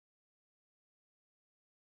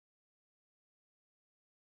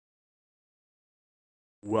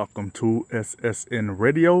Welcome to SSN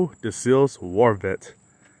Radio. This is War Vet.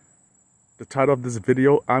 The title of this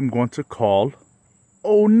video I'm going to call,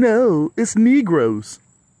 "Oh no, it's Negroes."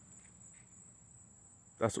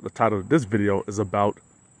 That's what the title of this video is about.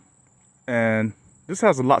 And this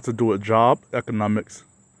has a lot to do with job, economics,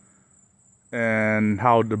 and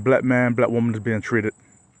how the black man, black woman is being treated.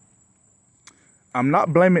 I'm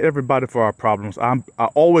not blaming everybody for our problems. I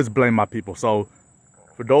always blame my people. So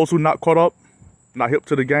for those who not caught up, not hip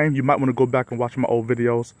to the game, you might want to go back and watch my old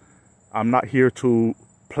videos. I'm not here to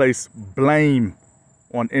place blame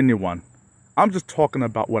on anyone. I'm just talking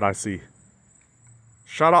about what I see.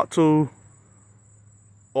 Shout out to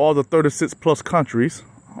all the 36 plus countries.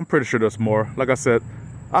 I'm pretty sure there's more. Like I said,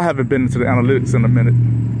 I haven't been into the analytics in a minute.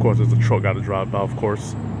 Of course, there's a truck got to drive by, of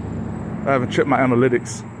course. I haven't checked my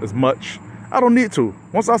analytics as much. I don't need to.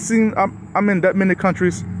 Once I've seen I'm in that many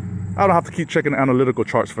countries, I don't have to keep checking the analytical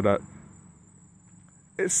charts for that.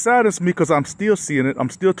 It saddens me because I'm still seeing it. I'm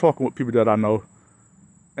still talking with people that I know.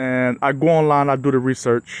 And I go online, I do the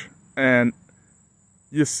research, and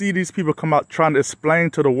you see these people come out trying to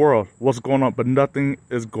explain to the world what's going on, but nothing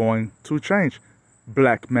is going to change.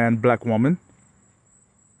 Black man, black woman.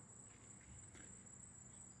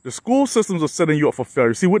 The school systems are setting you up for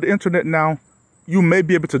failure. See, with the internet now, you may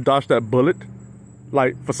be able to dodge that bullet.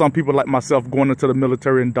 Like for some people like myself, going into the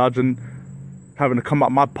military and dodging having to come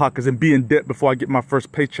out my pockets and be in debt before I get my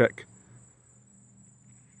first paycheck.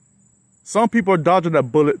 Some people are dodging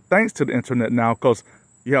that bullet thanks to the internet now, because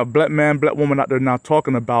you have black man, black woman out there now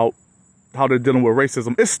talking about how they're dealing with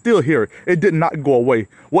racism. It's still here. It did not go away.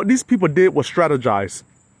 What these people did was strategize.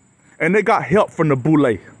 And they got help from the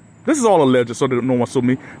boule. This is all alleged, so that no one sue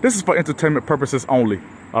me. This is for entertainment purposes only.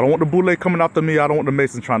 I don't want the boule coming after me. I don't want the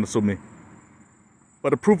Masons trying to sue me. But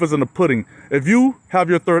the proof is in the pudding. If you have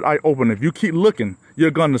your third eye open, if you keep looking, you're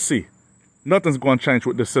going to see. Nothing's going to change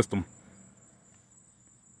with this system.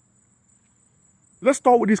 Let's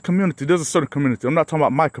start with these communities. There's a certain community. I'm not talking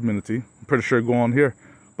about my community. I'm pretty sure it go on here.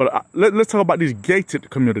 But let's talk about these gated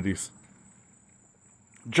communities.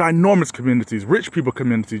 Ginormous communities, rich people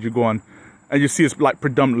communities. You go on and you see it's like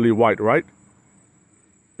predominantly white, right?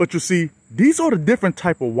 But you see, these are the different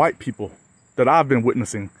type of white people that I've been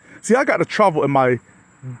witnessing. See, I got to travel in my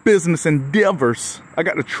business endeavors. I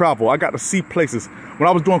got to travel. I got to see places. When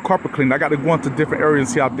I was doing carpet cleaning, I got to go into different areas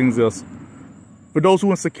and see how things is. For those who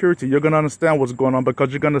are in security, you're going to understand what's going on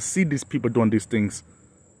because you're going to see these people doing these things.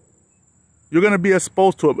 You're going to be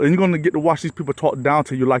exposed to it, and you're going to get to watch these people talk down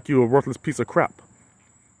to you like you're a worthless piece of crap.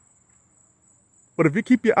 But if you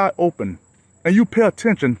keep your eye open and you pay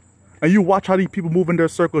attention and you watch how these people move in their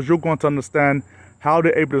circles, you're going to understand how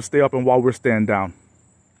they're able to stay up and while we're staying down.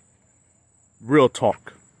 Real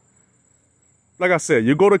talk. Like I said,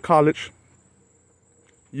 you go to college,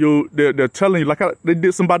 they're telling you, like they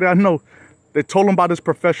did somebody I know, they told him about his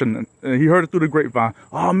profession, and he heard it through the grapevine.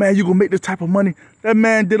 Oh man, you gonna make this type of money? That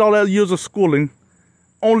man did all that years of schooling,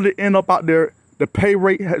 only to end up out there, the pay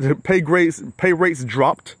rates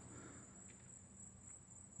dropped,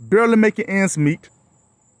 barely making ends meet.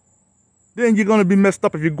 Then you're gonna be messed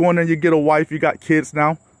up if you go in there and you get a wife, you got kids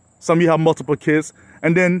now. Some of you have multiple kids.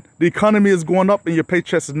 And then the economy is going up and your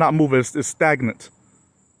paychecks is not moving. It's stagnant.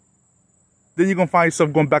 Then you're going to find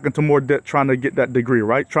yourself going back into more debt trying to get that degree,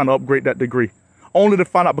 right? Trying to upgrade that degree. Only to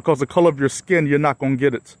find out because of the color of your skin, you're not going to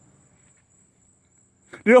get it.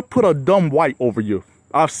 They'll put a dumb white over you.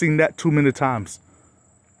 I've seen that too many times.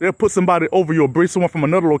 They'll put somebody over you or bring someone from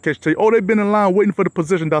another location, tell you, oh, they've been in line waiting for the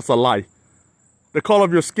position. That's a lie. The color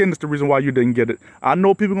of your skin is the reason why you didn't get it. I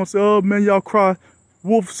know people going to say, oh, man, y'all cry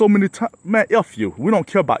wolf so many times. Man, F you. We don't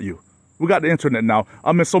care about you. We got the internet now.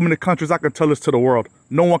 I'm in so many countries, I can tell this to the world.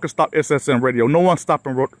 No one can stop SSN Radio. No one's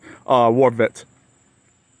stopping War Vet.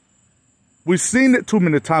 We've seen it too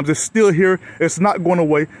many times. It's still here. It's not going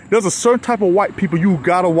away. There's a certain type of white people you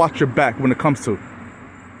got to watch your back when it comes to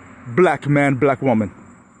black man, black woman.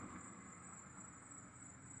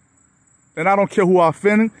 And I don't care who I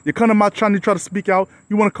offend. You come to my channel, you try to speak out.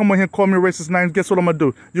 You want to come on here and call me racist names. Guess what I'm going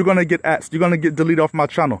to do? You're going to get axed. You're going to get deleted off my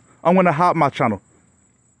channel. I'm going to hide my channel.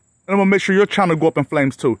 And I'm going to make sure your channel go up in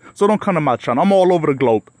flames too. So don't come to my channel. I'm all over the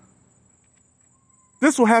globe.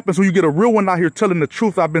 This is what happens when you get a real one out here telling the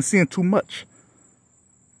truth. I've been seeing too much.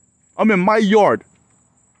 I'm in my yard,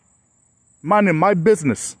 minding my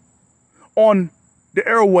business, on the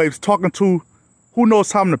airwaves talking to who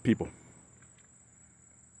knows how many people.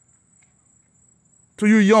 To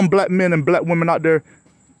you young black men and black women out there,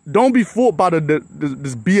 don't be fooled by this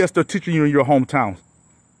BS they're teaching you in your hometowns.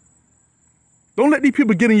 Don't let these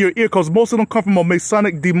people get in your ear, because most of them come from a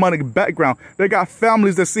Masonic, demonic background. They got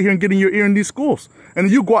families that sit here and get in your ear in these schools. And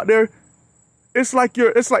you go out there It's like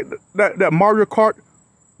that Mario Kart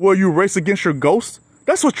where you race against your ghost.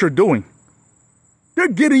 That's what you're doing. They're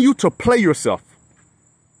getting you to play yourself.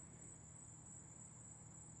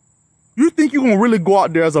 You think you're going to really go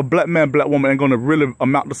out there as a black man, black woman and going to really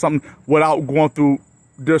amount to something without going through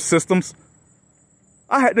their systems?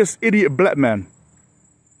 I had this idiot black man,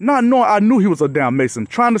 not knowing I knew he was a damn Mason,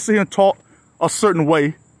 trying to see him talk a certain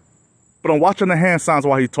way, but I'm watching the hand signs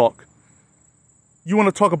while he talk. You want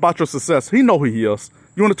to talk about your success. He know who he is.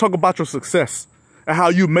 You want to talk about your success and how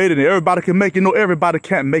you made it and everybody can make it. No, everybody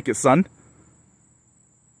can't make it, son.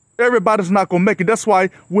 Everybody's not going to make it. That's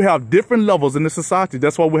why we have different levels in this society.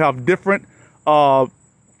 That's why we have different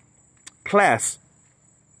class.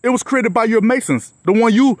 It was created by your Masons. The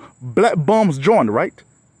one you black bums joined, right?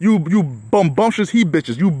 You bumbumptious he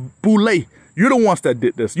bitches. You boule. You're the ones that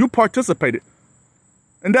did this. You participated.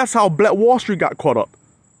 And that's how Black Wall Street got caught up.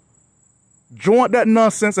 Joined that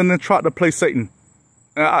nonsense and then tried to play Satan.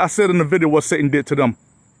 And I said in the video what Satan did to them.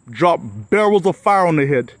 Dropped barrels of fire on their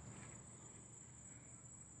head.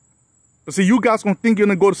 But see, you guys gonna think you're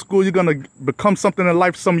gonna go to school, you're gonna become something in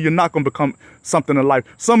life. Some of you are not gonna become something in life.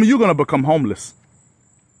 Some of you are gonna become homeless.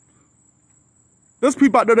 There's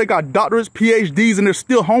people out there that got doctorates, PhDs, and they're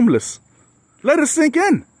still homeless. Let it sink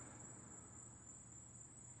in.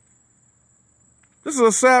 This is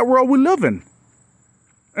a sad world we live in.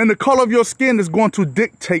 And the color of your skin is going to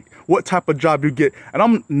dictate what type of job you get.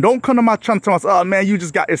 And don't come to my channel and tell us, oh man, you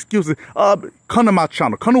just got excuses. Come to my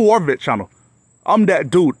channel. Come to Warvet channel. I'm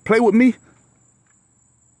that dude. Play with me.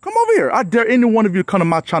 Come over here. I dare any one of you come to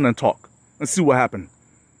my channel and talk and see what happened.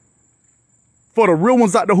 For the real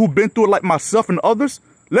ones out there who've been through it like myself and others,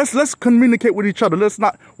 let's communicate with each other. Let's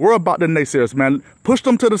not worry about the naysayers, man. Push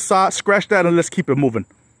them to the side, scratch that, and let's keep it moving.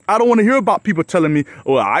 I don't want to hear about people telling me,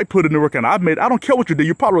 oh, I put in the work and I made it. I don't care what you did.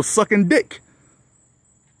 You probably was sucking dick.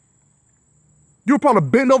 You were probably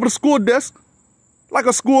bent over the school desk like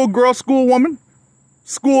a schoolgirl, schoolwoman,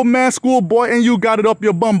 school man, school boy, and you got it up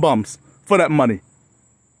your bums for that money.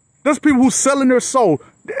 There's people who's selling their soul.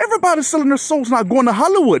 Everybody's selling their souls, not going to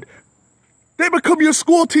Hollywood. They become your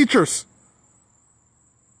school teachers.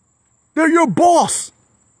 They're your boss.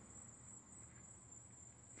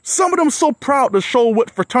 Some of them so proud to show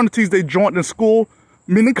what fraternities they joined in school,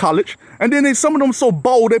 meaning college, and then some of them so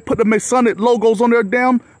bold they put the Masonic logos on their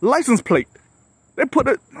damn license plate. They put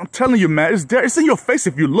it, I'm telling you, man, it's there. It's in your face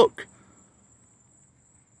if you look.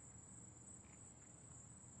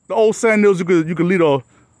 The old saying is you could lead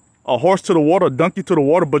a horse to the water, a donkey to the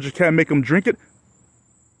water, but you can't make them drink it.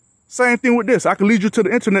 Same thing with this. I can lead you to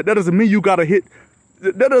the internet. That doesn't mean you gotta hit.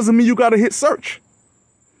 That doesn't mean you gotta hit search.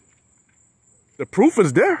 The proof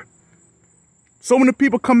is there. So many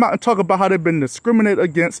people come out and talk about how they've been discriminated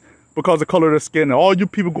against because of the color of their skin. And all you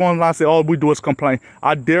people go online and say, all we do is complain.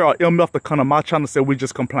 I dare our MF to come to my channel and say we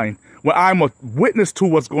just complain. When I'm a witness to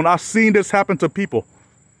what's going on, I've seen this happen to people.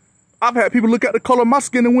 I've had people look at the color of my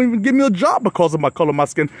skin and wouldn't even give me a job because of my color of my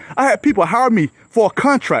skin. I had people hire me for a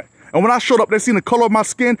contract. And when I showed up, they seen the color of my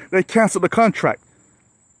skin, they canceled the contract.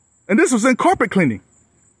 And this was in carpet cleaning.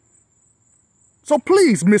 So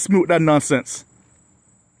please miss me with that nonsense.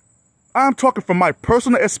 I'm talking from my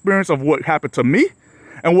personal experience of what happened to me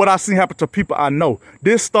and what I've seen happen to people I know.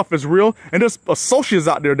 This stuff is real, and there's associates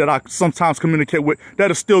out there that I sometimes communicate with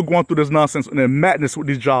that are still going through this nonsense and their madness with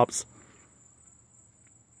these jobs.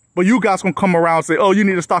 But you guys gonna come around and say, oh, you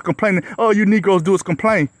need to stop complaining. Oh, you Negroes do is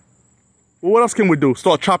complain. Well, what else can we do?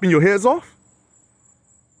 Start chopping your heads off?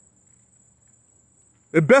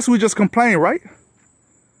 At best we just complain, right?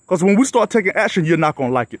 Because when we start taking action, you're not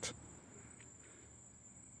gonna like it.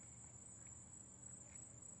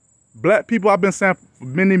 Black people, I've been saying for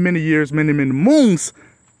many, many years, many, many moons,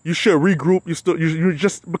 you should regroup. You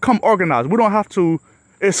just become organized. We don't have to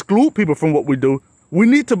exclude people from what we do. We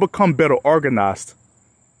need to become better organized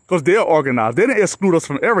because they're organized. They didn't exclude us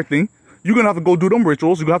from everything. You're going to have to go do them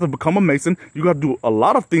rituals. You're going to have to become a Mason. You're going to have to do a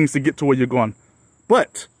lot of things to get to where you're going.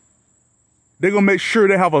 But they're going to make sure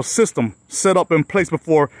they have a system set up in place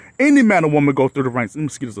before any man or woman go through the ranks. These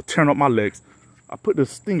mosquitoes are tearing up my legs. I put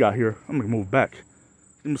this thing out here. I'm going to move back.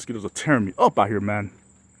 These mosquitoes are tearing me up out here, man.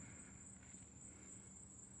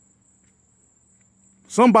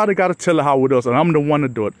 Somebody got to tell her how it is, and I'm the one to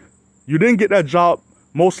do it. You didn't get that job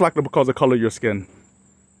most likely because of the color of your skin.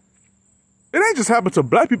 It ain't just happened to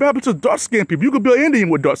black people, it happened to dark-skinned people. You could be an Indian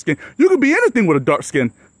with dark skin. You could be anything with a dark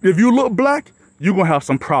skin. If you look black, you're going to have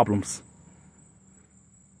some problems.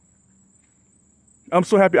 I'm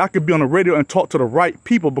so happy I could be on the radio and talk to the right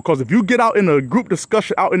people, because if you get out in a group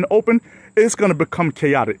discussion out in the open, it's going to become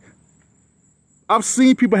chaotic. I've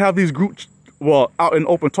seen people have these group out in the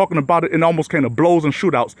open talking about it, and it almost came to blows and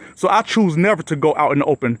shootouts. So I choose never to go out in the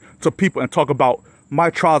open to people and talk about my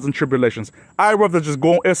trials and tribulations. I'd rather just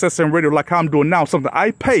go on SSN radio like how I'm doing now, something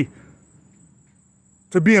I pay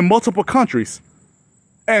to be in multiple countries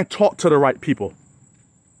and talk to the right people.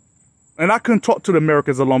 And I couldn't talk to the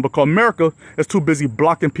Americans alone because America is too busy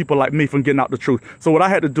blocking people like me from getting out the truth. So what I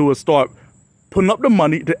had to do is start putting up the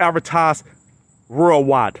money to advertise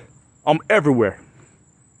worldwide. I'm everywhere.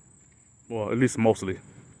 Well, at least mostly.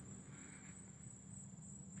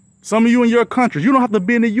 Some of you in your countries, you don't have to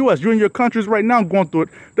be in the U.S. You're in your countries right now going through it.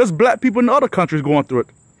 There's black people in other countries going through it.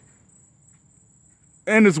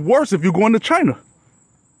 And it's worse if you're going to China.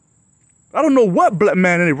 I don't know what black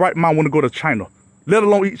man in their right mind want to go to China, let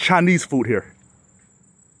alone eat Chinese food here.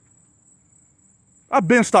 I've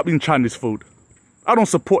been stopped eating Chinese food. I don't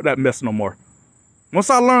support that mess no more. Once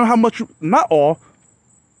I learn how much, not all,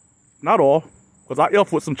 because I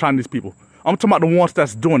F with some Chinese people. I'm talking about the ones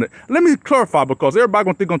that's doing it. Let me clarify, because everybody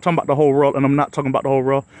gonna think I'm talking about the whole world, and I'm not talking about the whole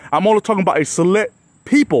world. I'm only talking about a select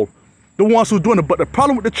people, the ones who are doing it. But the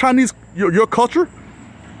problem with the Chinese, your culture,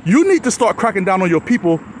 you need to start cracking down on your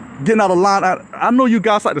people, getting out of line. I know you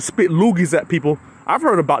guys like to spit loogies at people. I've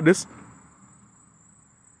heard about this.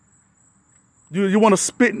 You want to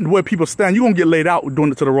spit where people stand, you're going to get laid out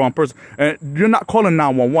doing it to the wrong person. And you're not calling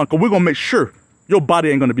 911, because we're going to make sure your body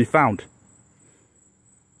ain't going to be found.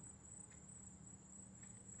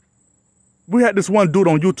 We had this one dude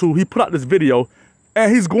on YouTube, he put out this video,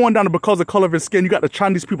 and he's going down because of the color of his skin. You got the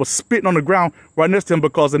Chinese people spitting on the ground right next to him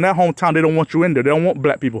because in that hometown, they don't want you in there. They don't want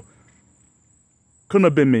black people. Couldn't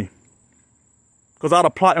have been me. Because I'd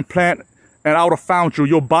have plot and plant, and I would have found you.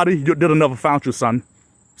 Your body, they'd have never found you, son.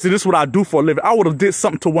 See, this is what I do for a living. I would have did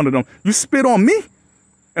something to one of them. You spit on me,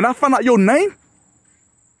 and I find out your name,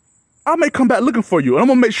 I may come back looking for you. And I'm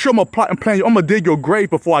going to make sure I'm going to plot and plan you. I'm going to dig your grave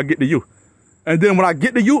before I get to you. And then when I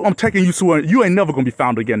get to you, I'm taking you to where you ain't never going to be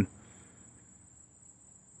found again.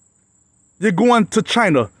 You're going to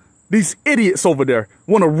China. These idiots over there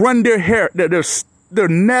want to run their hair, their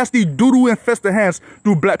nasty doodoo infested hands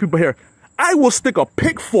through black people's hair. I will stick a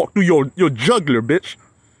pitchfork through your jugular, bitch.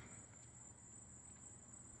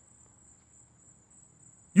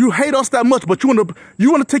 You hate us that much, but you want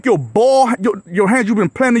to take your ball, your hands you've been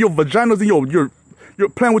playing in your vaginas and you're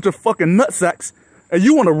playing with your fucking nutsacks, and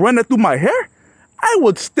you want to run that through my hair? I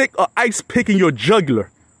would stick an ice pick in your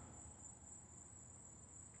jugular.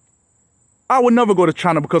 I would never go to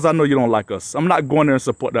China because I know you don't like us. I'm not going there and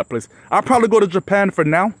support that place. I'll probably go to Japan for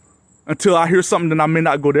now until I hear something, then I may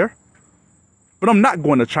not go there. But I'm not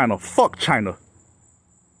going to China. Fuck China.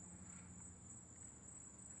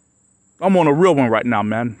 I'm on a real one right now,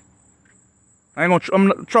 man. I'm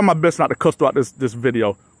trying my best not to cuss throughout this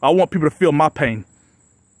video. I want people to feel my pain.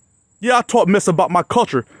 Yeah, I talk mess about my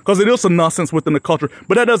culture because it is some nonsense within the culture,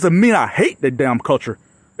 but that doesn't mean I hate the damn culture.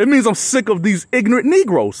 It means I'm sick of these ignorant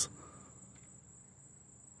Negroes.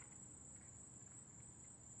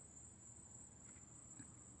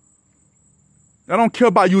 I don't care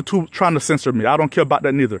about YouTube trying to censor me. I don't care about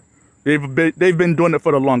that neither. They've been doing it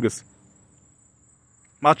for the longest.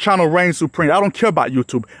 My channel reigns supreme. I don't care about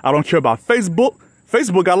YouTube. I don't care about Facebook.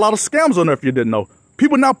 Facebook got a lot of scams on there if you didn't know.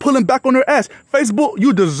 People now pulling back on their ass. Facebook,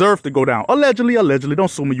 you deserve to go down. Allegedly. Don't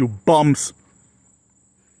sue me, you bums.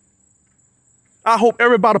 I hope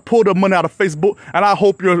everybody pull their money out of Facebook, and I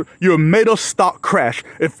hope your Meta stock crash.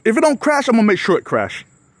 If it don't crash, I'm going to make sure it crash.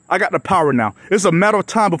 I got the power now. It's a matter of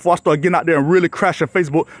time before I start getting out there and really crashing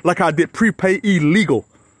Facebook like I did prepaid illegal.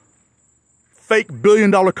 Fake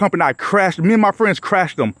billion-dollar company I crashed. Me and my friends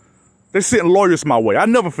crashed them. They sent lawyers my way. I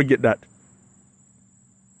never forget that.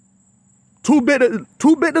 Too big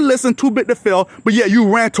to listen, too big to fail, but yeah,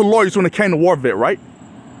 you ran to lawyers when it came to war vet, right?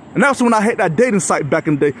 And that's when I had that dating site back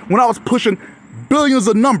in the day, when I was pushing billions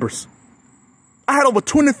of numbers. I had over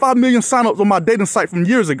 25 million signups on my dating site from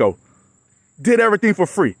years ago. Did everything for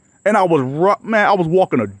free. And I was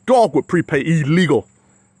walking a dog with prepaid illegal.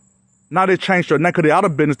 Now they changed their name because they're out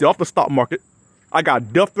of business. They're off the stock market. I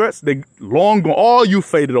got death threats. They long gone. All you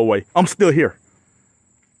faded away. I'm still here.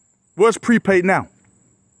 Where's prepaid now?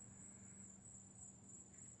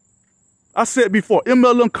 I said before,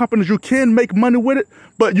 MLM companies, you can make money with it,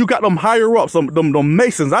 but you got them higher ups, them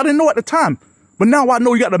Masons. I didn't know at the time, but now I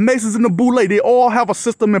know you got the Masons and the Boule. They all have a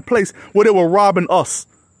system in place where they were robbing us.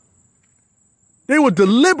 They were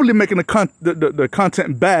deliberately making the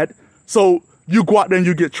content bad, so you go out there and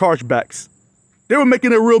you get chargebacks. They were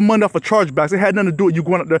making their real money off of chargebacks. It had nothing to do with you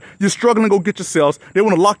going out there. You're struggling to go get your sales. They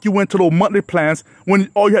want to lock you into those monthly plans when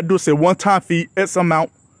all you had to do is say one-time fee, X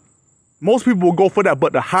amount. Most people will go for that,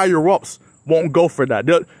 but the higher ups won't go for that.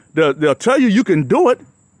 They'll tell you can do it,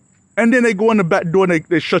 And then they go in the back door and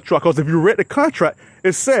they shut you out. Because if you read the contract,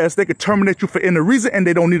 it says they could terminate you for any reason and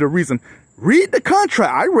they don't need a reason. Read the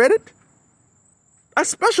contract. I read it. I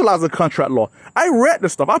specialize in contract law. I read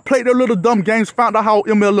this stuff. I played their little dumb games, found out how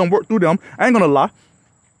MLM worked through them. I ain't gonna lie.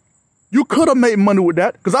 You could have made money with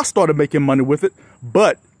that, because I started making money with it,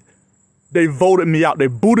 but they voted me out. They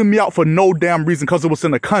booted me out for no damn reason, because it was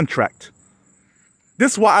in the contract.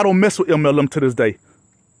 This is why I don't mess with MLM to this day.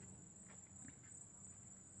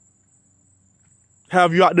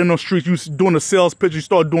 Have you out there in the streets, you doing a sales pitch, you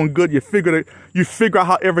start doing good, you figure out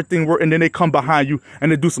how everything works, and then they come behind you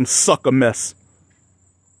and they do some sucker mess.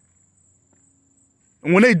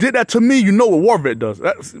 And when they did that to me, you know what war vet does.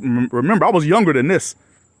 Remember, I was younger than this.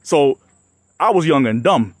 So I was young and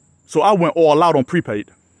dumb. So I went all out on prepaid.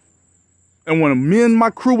 And when me and my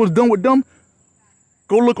crew was done with them,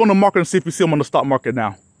 go look on the market and see if you see them on the stock market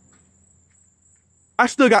now. I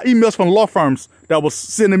still got emails from law firms that was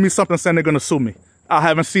sending me something saying they're going to sue me. I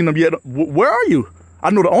haven't seen them yet. Where are you? I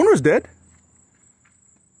know the owner's dead.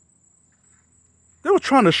 They were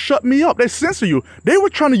trying to shut me up. They censor you. They were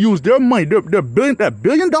trying to use their money. That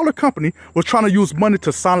billion-dollar company was trying to use money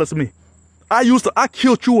to silence me. I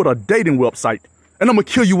killed you with a dating website. And I'm going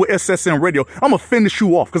to kill you with SSN radio. I'm going to finish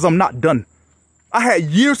you off because I'm not done. I had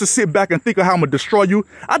years to sit back and think of how I'm going to destroy you.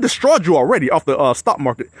 I destroyed you already off the stock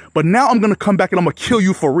market. But now I'm going to come back and I'm going to kill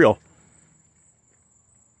you for real.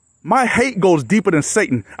 My hate goes deeper than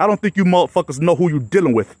Satan. I don't think you motherfuckers know who you're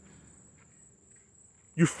dealing with.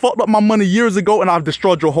 You fucked up my money years ago and I've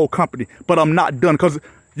destroyed your whole company. But I'm not done because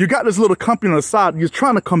you got this little company on the side. You're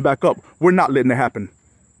trying to come back up. We're not letting it happen.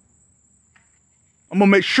 I'm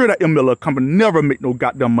going to make sure that MLM company never make no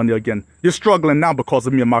goddamn money again. You're struggling now because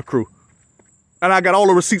of me and my crew. And I got all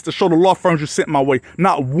the receipts to show the law firms you sent my way.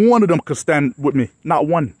 Not one of them could stand with me. Not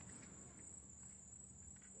one.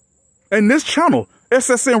 And this channel,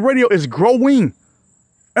 SSN Radio, is growing.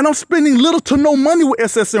 And I'm spending little to no money with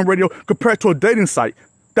SSN Radio compared to a dating site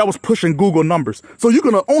that was pushing Google numbers. So you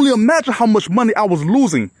can only imagine how much money I was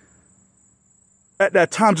losing at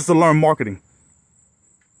that time just to learn marketing.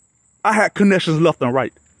 I had connections left and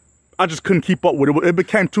right. I just couldn't keep up with it. It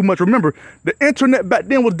became too much. Remember, the internet back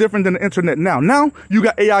then was different than the internet now. Now, you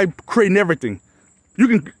got AI creating everything.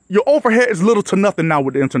 Your overhead is little to nothing now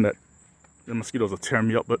with the internet. The mosquitoes will tear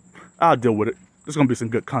me up, but I'll deal with it. There's going to be some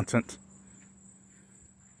good content.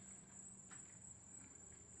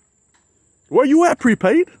 Where you at,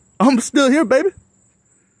 prepaid? I'm still here, baby.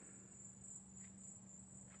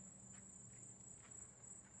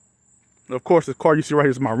 Of course, this car you see right here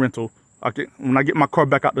is my rental. When I get my car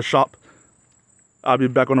back out the shop, I'll be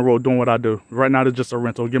back on the road doing what I do. Right now, it's just a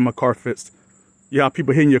rental. Get my car fixed. You have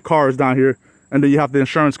people hitting your cars down here, and then you have the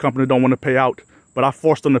insurance company that don't want to pay out. But I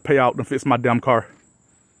forced them to pay out and fix my damn car.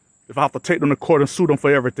 If I have to take them to court and sue them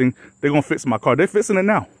for everything, they're going to fix my car. They're fixing it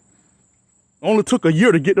now. It only took a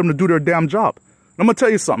year to get them to do their damn job. And I'm going to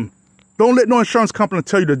tell you something. Don't let no insurance company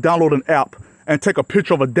tell you to download an app and take a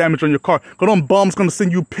picture of a damage on your car. Because them bums going to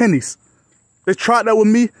send you pennies. They tried that with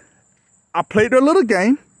me. I played their little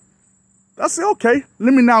game. I said, okay,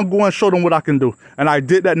 let me now go and show them what I can do. And I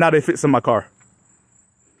did that. Now they're fixing my car.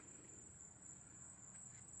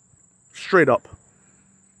 Straight up.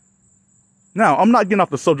 Now, I'm not getting off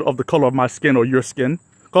the subject of the color of my skin or your skin,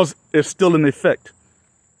 because it's still in effect.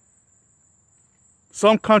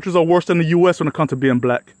 Some countries are worse than the U.S. when it comes to being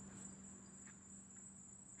black.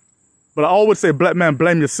 But I always say, black man,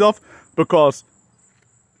 blame yourself, because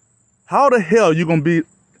how the hell are you going to be,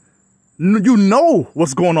 you know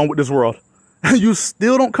what's going on with this world, and you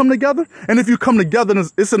still don't come together? And if you come together,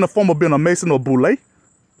 it's in the form of being a Mason or Boule,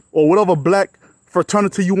 or whatever black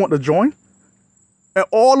fraternity you want to join. And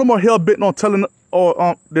all of them are hell-bent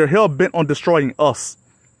on they're hell-bent on destroying us.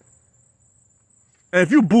 And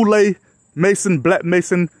if you Boule, Mason, Black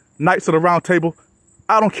Mason, Knights of the Round Table,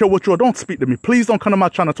 I don't care what you are. Don't speak to me. Please don't come to my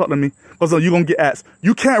channel to talk to me, because you're going to get asked.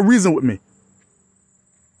 You can't reason with me.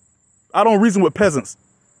 I don't reason with peasants.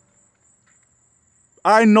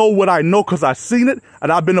 I know what I know because I've seen it,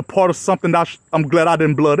 and I've been a part of something that I'm glad I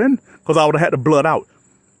didn't blood in, because I would have had to blood out.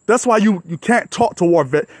 That's why you can't talk to War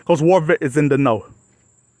Vet, because War Vet is in the know.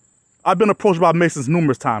 I've been approached by Masons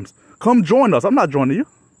numerous times. Come join us. I'm not joining you.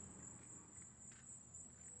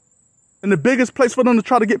 And the biggest place for them to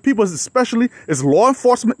try to get people especially is law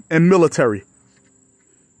enforcement and military.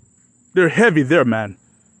 They're heavy there, man.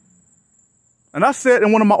 And I said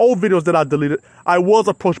in one of my old videos that I deleted, I was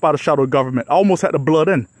approached by the shadow government. I almost had to blood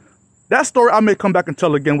in. That story I may come back and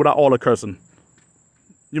tell again without all the cursing.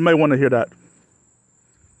 You may want to hear that.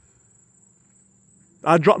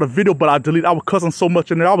 I dropped the video, but I deleted. I was cussing so much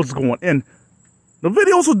in there, I was going in. The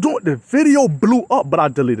video blew up, but I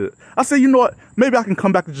deleted it. I said, you know what? Maybe I can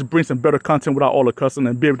come back and just bring some better content without all the cussing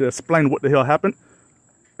and be able to explain what the hell happened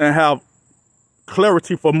and have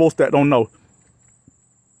clarity for most that don't know.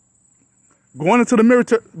 Going into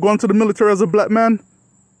the military as a black man,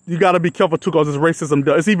 you got to be careful too, because it's racism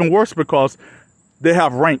there. It's even worse because they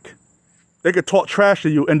have rank. They could talk trash to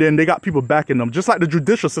you, and then they got people backing them. Just like the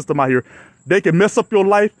judicial system out here. They can mess up your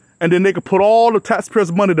life, and then they can put all the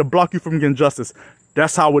taxpayers' money to block you from getting justice.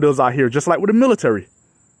 That's how it is out here, just like with the military.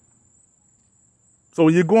 So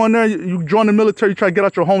when you go in there, you join the military, you try to get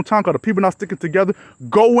out your hometown because the people not sticking together.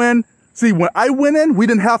 Go in. See, when I went in, we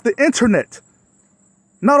didn't have the internet.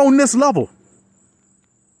 Not on this level.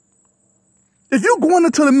 If you're going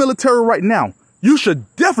into the military right now, you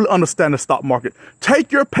should definitely understand the stock market. Take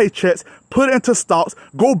your paychecks, put it into stocks,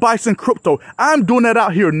 go buy some crypto. I'm doing that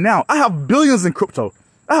out here now. I have billions in crypto.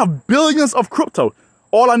 I have billions of crypto.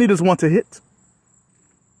 All I need is one to hit.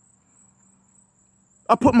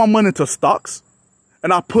 I put my money into stocks,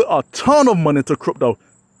 and I put a ton of money into crypto.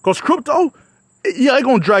 Because crypto, yeah, it's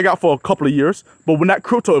going to drag out for a couple of years. But when that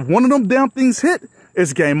crypto, if one of them damn things hit,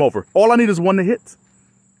 it's game over. All I need is one to hit.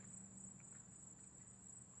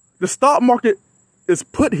 The stock market is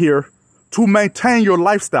put here to maintain your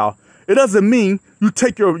lifestyle. It doesn't mean you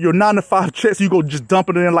take your 9-to-5 checks, you go just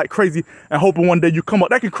dumping it in like crazy and hoping one day you come up.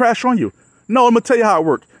 That can crash on you. No, I'm going to tell you how it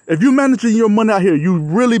works. If you're managing your money out here, you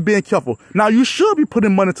really being careful. Now, you should be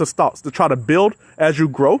putting money into stocks to try to build as you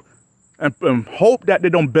grow and hope that they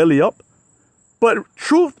don't belly up. But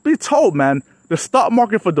truth be told, man, the stock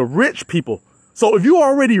market for the rich people. So if you're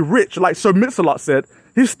already rich, like Sir Mix-a-Lot said,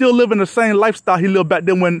 he's still living the same lifestyle he lived back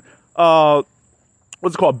then when,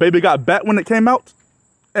 what's it called, Baby Got Back when it came out.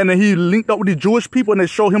 And then he linked up with the Jewish people and they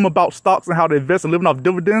showed him about stocks and how they invest and living off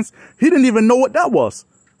dividends. He didn't even know what that was.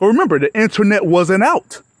 But remember, the internet wasn't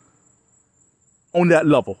out on that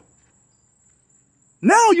level.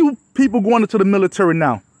 Now you people going into the military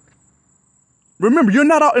now. Remember, you're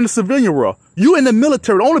not out in the civilian world. You in the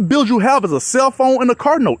military. The only bills you have is a cell phone and a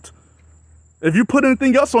car note. If you put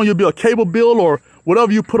anything else on, you'll be a cable bill or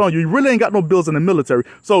whatever you put on you. You really ain't got no bills in the military.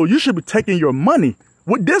 So you should be taking your money.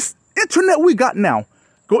 With this internet we got now,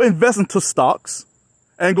 go invest into stocks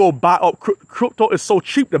and go buy up. Crypto is so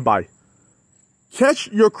cheap to buy. Catch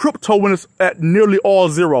your crypto when it's at nearly all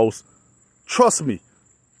zeros. Trust me.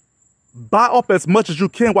 Buy up as much as you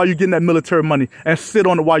can while you're getting that military money and sit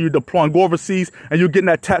on it while you're deploying. Go overseas and you're getting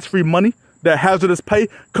that tax-free money, that hazardous pay.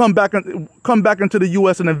 Come back into the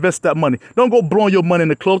U.S. and invest that money. Don't go blowing your money in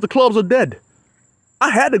the clubs. The clubs are dead. I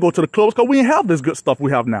had to go to the clubs because we didn't have this good stuff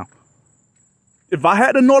we have now. If I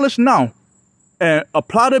had the knowledge now and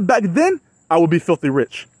applied it back then, I would be filthy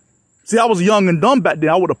rich. See, I was young and dumb back then.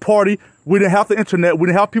 I would have partied. We didn't have the internet. We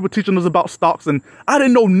didn't have people teaching us about stocks. And I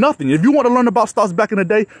didn't know nothing. If you want to learn about stocks back in the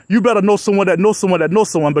day, you better know someone that knows someone that knows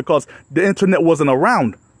someone because the internet wasn't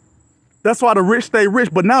around. That's why the rich stay rich.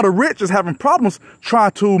 But now the rich is having problems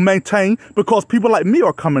trying to maintain because people like me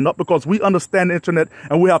are coming up because we understand the internet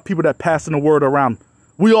and we have people that passing the word around.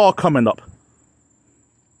 We all coming up.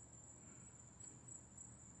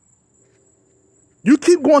 You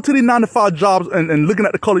keep going to these 9-to-5 jobs and looking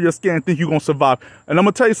at the color of your skin and think you're going to survive. And I'm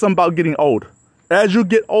going to tell you something about getting old. As you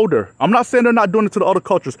get older, I'm not saying they're not doing it to the other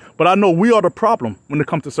cultures, but I know we are the problem when it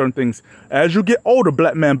comes to certain things. As you get older,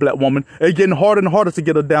 black man, black woman, it's getting harder and harder to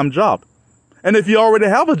get a damn job. And if you already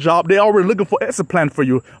have a job, they're already looking for exit plan for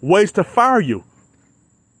you, ways to fire you.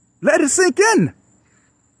 Let it sink in.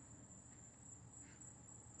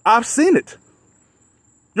 I've seen it.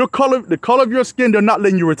 The color of your skin, they're not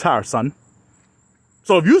letting you retire, son.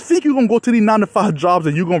 So if you think you're going to go to these 9-to-5 jobs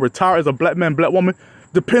and you're going to retire as a black man, black woman,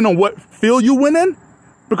 depending on what field you went in,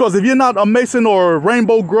 because if you're not a Mason or a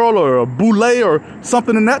Rainbow Girl or a Boulay or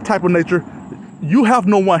something in that type of nature, you have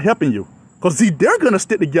no one helping you. Because see, they're going to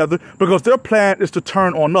stick together because their plan is to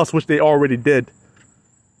turn on us, which they already did.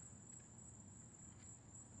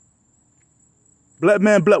 Black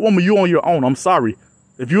man, black woman, you on your own. I'm sorry.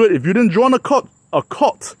 If you didn't join a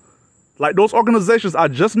cult like those organizations I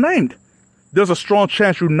just named, there's a strong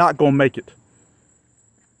chance you're not going to make it.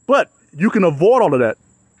 But you can avoid all of that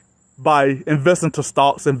by investing into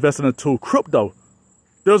stocks, investing into crypto.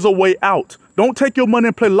 There's a way out. Don't take your money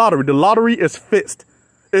and play lottery. The lottery is fixed.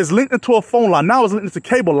 It's linked into a phone line. Now it's linked into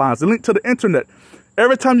cable lines. It's linked to the internet.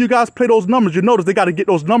 Every time you guys play those numbers, you notice they got to get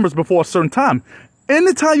those numbers before a certain time.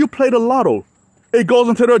 Anytime you play the lotto, it goes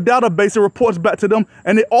into their database, it reports back to them,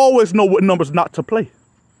 and they always know what numbers not to play.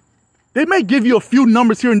 They may give you a few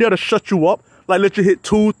numbers here and there to shut you up, like let you hit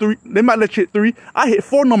 2, 3. They might let you hit 3. I hit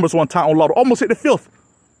 4 numbers one time on lotto, almost hit the 5th.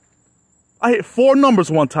 I hit 4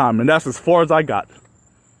 numbers one time, and that's as far as I got.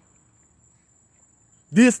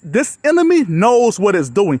 This enemy knows what it's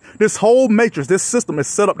doing. This whole matrix, this system is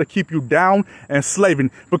set up to keep you down and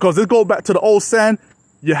slaving. Because it goes back to the old saying,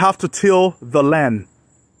 you have to till the land.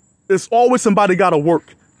 It's always somebody got to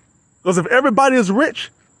work. Because if everybody is rich,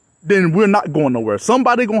 then we're not going nowhere.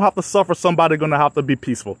 Somebody going to have to suffer. Somebody going to have to be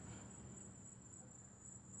peaceful.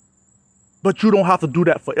 But you don't have to do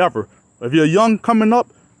that forever. If you're young coming up,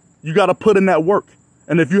 you got to put in that work.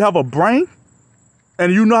 And if you have a brain,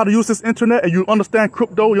 and you know how to use this internet, and you understand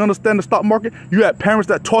crypto, you understand the stock market, you had parents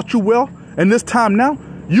that taught you well, and this time now,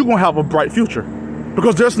 you're going to have a bright future.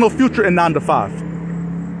 Because there's no future in 9 to 5.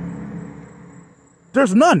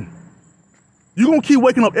 There's none. You're going to keep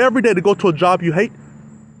waking up every day to go to a job you hate.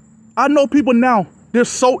 I know people now, they're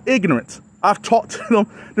so ignorant. I've talked to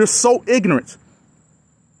them, they're so ignorant.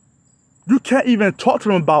 You can't even talk to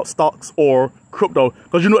them about stocks or crypto.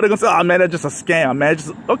 Because you know what they're going to say? Oh, man, that's just a scam, man.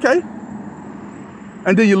 Okay.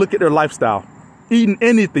 And then you look at their lifestyle. Eating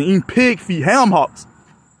anything, eating pig feet, ham hocks.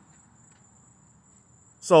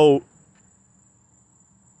 So,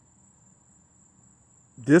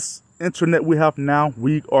 this internet we have now,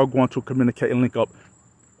 we are going to communicate and link up.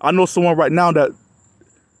 I know someone right now that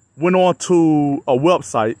went on to a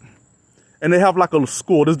website and they have like a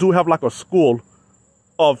school. This dude have like a school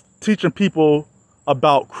of teaching people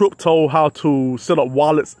about crypto, how to set up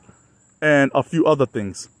wallets, and a few other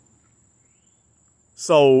things.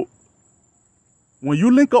 So, when you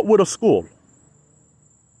link up with a school,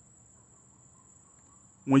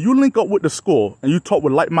 when you link up with the school and you talk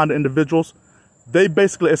with like-minded individuals, they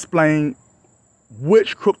basically explain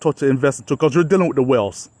which crypto to invest into because you're dealing with the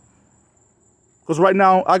whales. Because right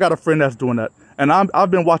now, I got a friend that's doing that. And I've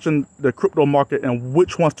been watching the crypto market and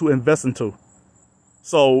which ones to invest into.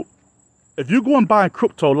 So, if you go and buy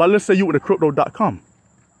crypto, like let's say you went to crypto.com,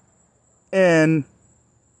 and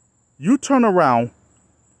you turn around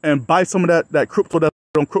and buy some of that crypto that's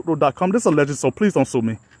on crypto.com, this is alleged, so please don't sue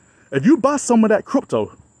me. If you buy some of that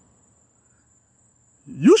crypto,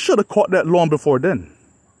 you should have caught that long before then.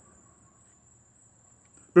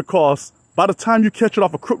 Because by the time you catch it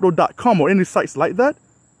off of crypto.com or any sites like that,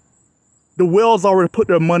 the whales already put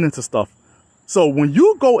their money into stuff. So when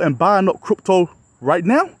you go and buy up crypto right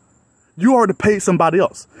now, you already paid somebody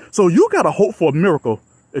else. So you got to hope for a miracle.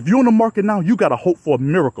 If you're in the market now, you got to hope for a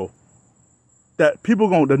miracle. That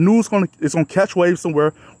the news is going to catch waves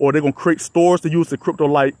somewhere, or they're going to create stores to use the crypto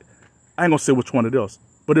like, I ain't going to say which one it is.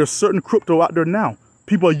 But there's certain crypto out there now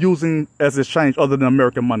people are using as exchange other than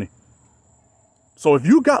American money. So if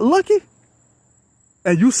you got lucky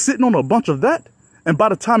and you sitting on a bunch of that, and by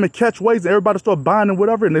the time it catch waves and everybody start buying and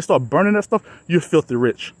whatever, and they start burning that stuff, you're filthy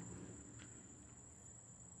rich.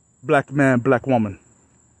 Black man, black woman.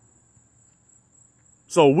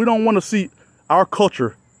 So we don't want to see our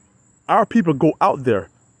culture, our people go out there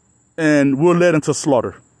and we're led into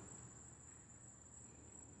slaughter.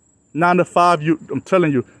 9 to 5, I'm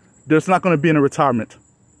telling you, there's not going to be any retirement.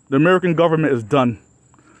 The American government is done.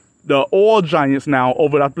 The oil giants now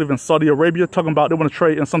over, I believe in Saudi Arabia, talking about they want to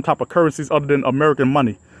trade in some type of currencies other than American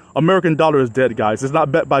money. American dollar is dead, guys. It's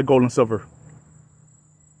not backed by gold and silver.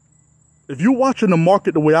 If you're watching the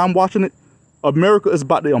market the way I'm watching it, America is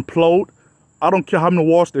about to implode. I don't care how many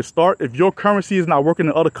wars they start. If your currency is not working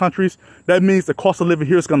in other countries, that means the cost of living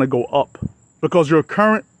here is going to go up. Because your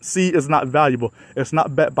currency is not valuable. It's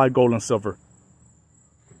not backed by gold and silver.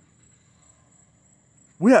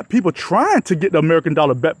 We had people trying to get the American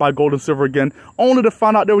dollar backed by gold and silver again, only to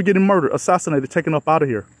find out they were getting murdered, assassinated, taken up out of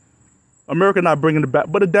here. America not bringing it back,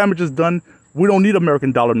 but the damage is done. We don't need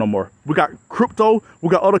American dollar no more. We got crypto, we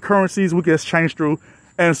got other currencies we can exchange through,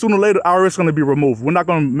 and sooner or later, IRS is going to be removed. We're not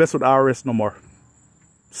going to mess with IRS no more.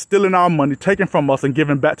 Stealing our money, taking from us, and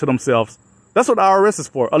giving back to themselves. That's what the IRS is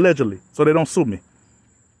for, allegedly, so they don't sue me.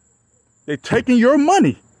 They're taking your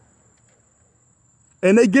money,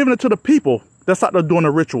 and they're giving it to the people that's out there doing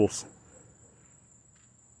the rituals.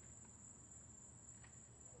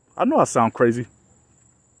 I know I sound crazy,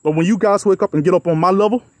 but when you guys wake up and get up on my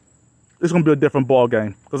level, it's going to be a different ball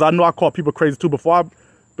game. Because I know I called people crazy too. Before I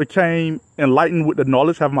became enlightened with the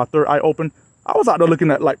knowledge, having my third eye open, I was out there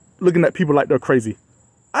looking at people like they're crazy.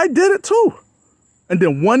 I did it too. And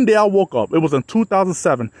then one day I woke up. It was in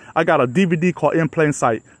 2007. I got a DVD called In Plain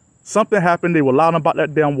Sight. Something happened. They were lying about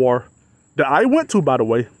that damn war that I went to, by the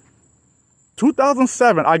way.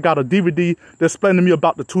 2007, I got a DVD that explained to me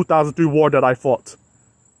about the 2003 war that I fought.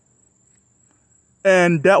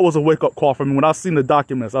 And that was a wake-up call for me. When I seen the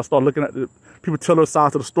documents, I started looking at the people tell their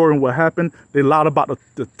sides of the story and what happened. They lied about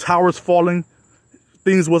the towers falling.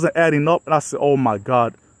 Things wasn't adding up. And I said, oh my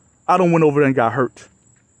God, I done went over there and got hurt.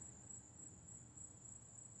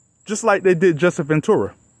 Just like they did Jesse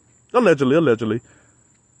Ventura. Allegedly.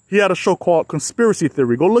 He had a show called Conspiracy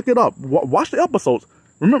Theory. Go look it up. Watch the episodes.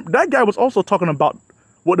 Remember, that guy was also talking about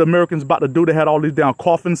what the Americans about to do. They had all these damn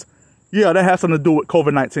coffins. Yeah, that has something to do with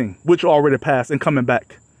COVID-19, which already passed and coming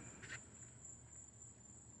back.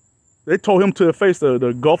 They told him to the face,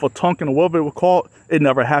 the Gulf of Tonkin or whatever it was called. It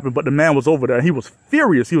never happened, but the man was over there. And he was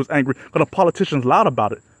furious. He was angry because the politicians lied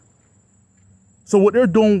about it. So what they're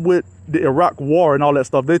doing with the Iraq war and all that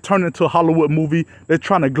stuff, they turned it into a Hollywood movie. They're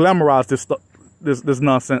trying to glamorize this stuff, this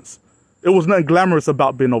nonsense. It was nothing glamorous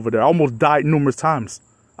about being over there. I almost died numerous times.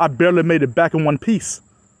 I barely made it back in one piece.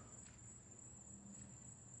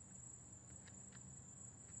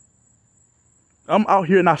 I'm out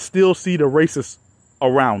here and I still see the racists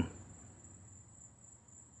around.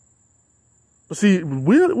 But see,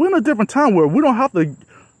 we're in a different time where we don't have to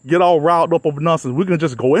get all riled up over nonsense. We can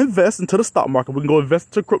just go invest into the stock market. We can go invest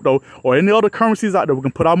into crypto or any other currencies out there. We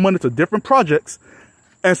can put our money to different projects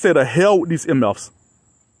and say the hell with these MFs.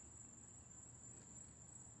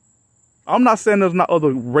 I'm not saying there's not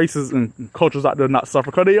other races and cultures out there not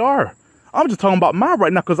suffering, because they are. I'm just talking about mine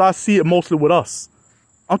right now because I see it mostly with us.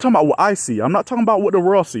 I'm talking about what I see. I'm not talking about what the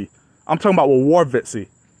world see. I'm talking about what war vets see.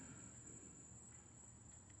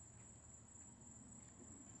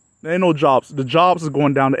 There ain't no jobs. The jobs is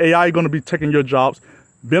going down. The AI is going to be taking your jobs.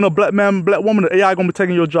 Being a black man, black woman, the AI is going to be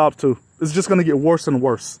taking your jobs too. It's just going to get worse and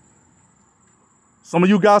worse. Some of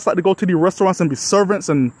you guys like to go to the restaurants and be servants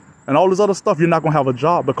and all this other stuff. You're not going to have a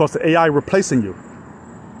job because the AI replacing you.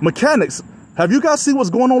 Mechanics. Have you guys seen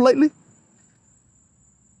what's going on lately?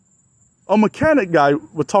 A mechanic guy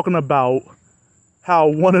was talking about how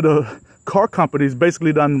one of the car companies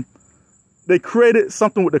basically they created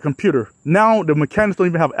something with the computer. Now the mechanics don't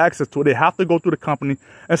even have access to it. They have to go through the company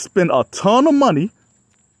and spend a ton of money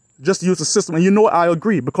just to use the system. And you know what? I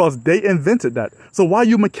agree, because they invented that. So why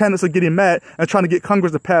you mechanics are getting mad and trying to get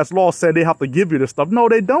Congress to pass laws saying they have to give you this stuff? No,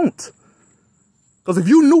 they don't. Because if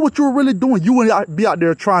you knew what you were really doing, you wouldn't be out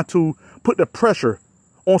there trying to put the pressure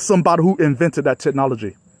on somebody who invented that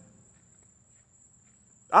technology.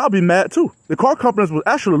 I'll be mad too. The car companies were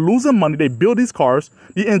actually losing money. They build these cars.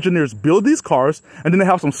 The engineers build these cars. And then they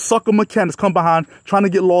have some sucker mechanics come behind trying to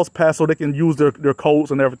get laws passed so they can use their codes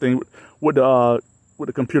and everything with the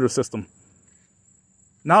computer system.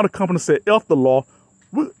 Now the company said, F the law.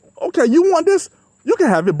 Okay, you want this? You can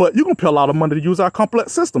have it, but you're going to pay a lot of money to use our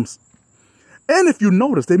complex systems. And if you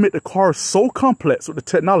notice, they make the cars so complex with the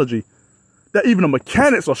technology that even the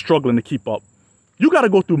mechanics are struggling to keep up. You got to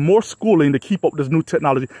go through more schooling to keep up with this new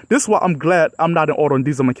technology. This is why I'm glad I'm not in auto and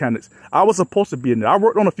diesel mechanics. I was supposed to be in there. I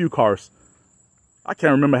worked on a few cars. I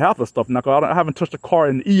can't remember half the stuff now because I haven't touched a car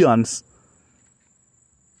in eons.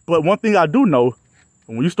 But one thing I do know,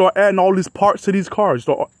 when you start adding all these parts to these cars,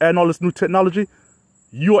 you start adding all this new technology,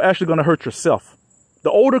 you're actually going to hurt yourself.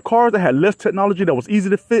 The older cars that had less technology that was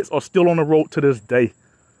easy to fix are still on the road to this day.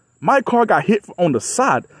 My car got hit on the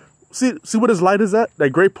side. See where this light is at?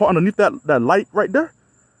 That gray part underneath that light right there?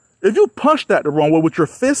 If you punch that the wrong way with your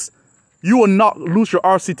fist, you will not lose your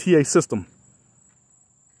RCTA system.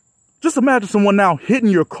 Just imagine someone now hitting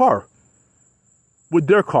your car with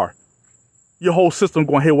their car. Your whole system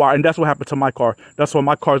going haywire, and that's what happened to my car. That's why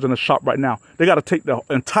my car's in the shop right now. They got to take the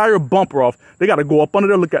entire bumper off. They got to go up under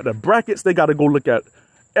there, look at the brackets. They got to go look at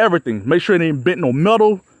everything. Make sure it ain't bent no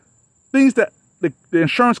metal. Things that the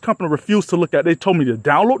insurance company refused to look at. They told me to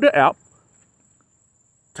download the app,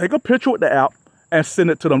 take a picture with the app, and send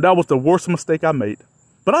it to them. That was the worst mistake I made.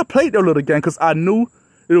 But I played their little game because I knew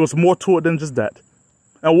there was more to it than just that.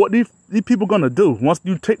 And what these people going to do, once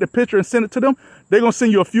you take the picture and send it to them, they're going to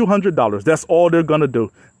send you a few $100s. That's all they're going to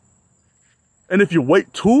do. And if you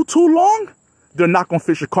wait too long, they're not going to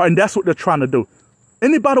fix your car. And that's what they're trying to do.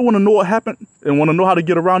 Anybody want to know what happened and want to know how to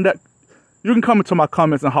get around that? You can come into my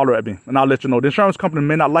comments and holler at me, and I'll let you know. The insurance company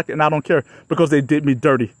may not like it, and I don't care, because they did me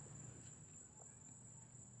dirty.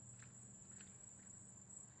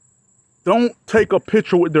 Don't take a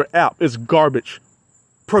picture with their app. It's garbage.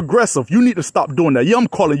 Progressive, you need to stop doing that. Yeah, I'm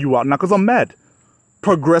calling you out now because I'm mad.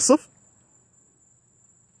 Progressive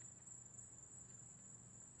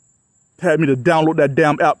had me to download that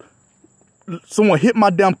damn app. Someone hit my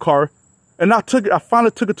damn car, and I finally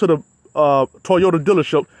took it to the Toyota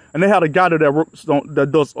dealership. And they had a guy there that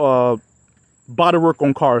does body work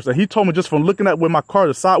on cars. And he told me just from looking at where my car,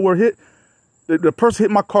 the side where it hit, the person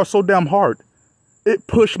hit my car so damn hard. It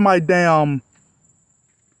pushed my damn,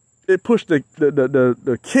 it pushed the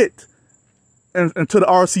kit into the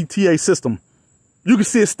RCTA system. You can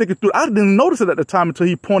see it sticking through. I didn't notice it at the time until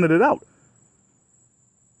he pointed it out.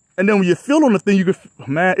 And then when you feel on the thing, you can,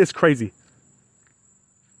 man, it's crazy.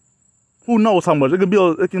 Who knows how much? It can be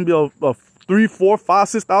a $3,000, $4,000,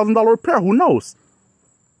 $5,000, $6,000 repair. Who knows?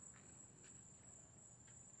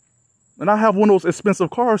 And I have one of those expensive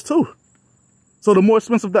cars too. So the more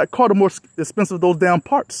expensive that car, the more expensive those damn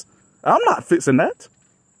parts. I'm not fixing that.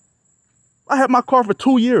 I had my car for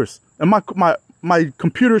 2 years, and my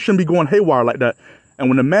computer shouldn't be going haywire like that. And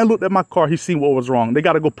when the man looked at my car, he seen what was wrong. They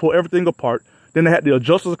got to go pull everything apart. Then they had the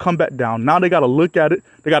adjusters come back down. Now they got to look at it.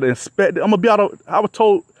 They got to inspect it. I'm going to be out of, I was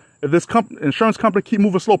told if this insurance company keep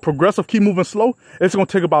moving slow, Progressive keep moving slow, it's going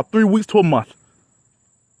to take about 3 weeks to a month.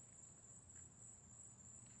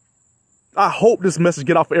 I hope this message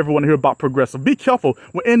get out for everyone to hear about Progressive. Be careful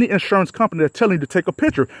with any insurance company that's telling you to take a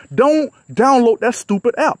picture. Don't download that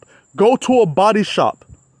stupid app. Go to a body shop.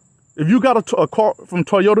 If you got a car from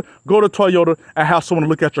Toyota, go to Toyota and have someone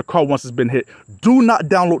look at your car once it's been hit. Do not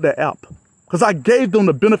download that app. Because I gave them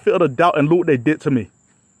the benefit of the doubt and look what they did to me.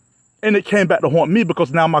 And it came back to haunt me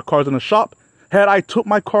because now my car's in the shop. Had I took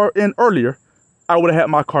my car in earlier, I would have had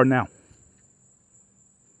my car now.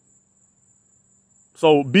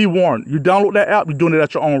 So be warned. You download that app, you're doing it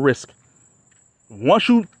at your own risk. Once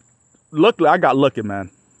you, luckily, I got lucky, man.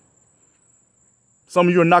 Some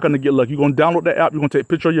of you are not going to get lucky. You're going to download that app. You're going to take a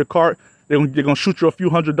picture of your car. They're going to shoot you a few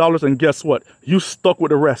 $100s. And guess what? You stuck with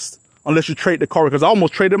the rest. Unless you trade the car. Because I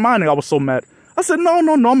almost traded mine and I was so mad. I said, no, I'm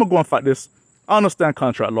going to go and fight this. I understand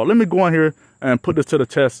contract law. Let me go in here and put this to the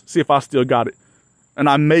test. See if I still got it. And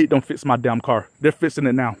I made them fix my damn car. They're fixing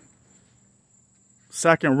it now.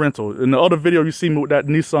 Second rental. In the other video, you see me with that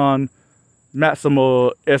Nissan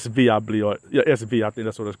Maxima SV, I believe. Or, yeah, SV, I think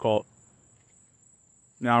that's what it's called.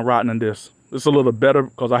 Now I'm riding in this. It's a little better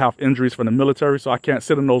because I have injuries from the military, so I can't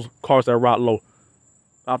sit in those cars that ride low.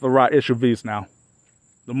 I have to ride SUVs now.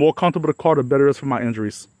 The more comfortable the car, the better it is for my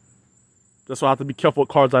injuries. That's why I have to be careful with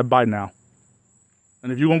cars I buy now.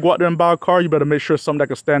 And if you're going to go out there and buy a car, you better make sure it's something that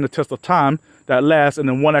can stand the test of time, that lasts, and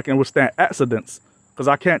then one that can withstand accidents. Because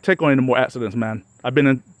I can't take on any more accidents, man. I've been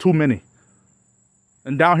in too many.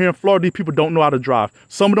 And down here in Florida, these people don't know how to drive.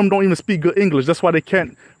 Some of them don't even speak good English. That's why they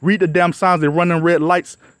can't read the damn signs. They run in red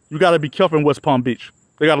lights. You got to be careful in West Palm Beach.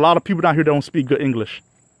 They got a lot of people down here that don't speak good English.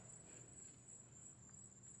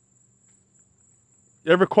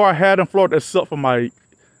 Every car I had in Florida except for my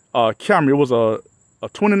Camry, it was a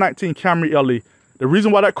 2019 Camry LE. The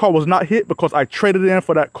reason why that car was not hit because I traded it in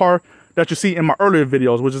for that car that you see in my earlier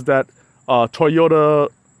videos, which is that Toyota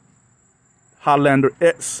Highlander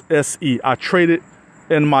XSE. I traded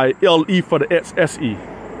in my LE for the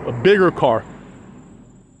XSE, a bigger car.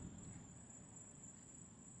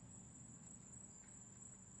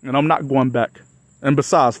 And I'm not going back. And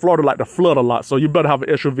besides, Florida like to flood a lot, so you better have an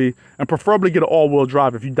SUV and preferably get an all-wheel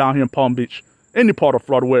drive if you're down here in Palm Beach. Any part of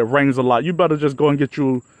Florida where it rains a lot, you better just go and get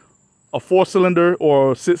you a 4-cylinder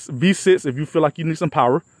or V6 if you feel like you need some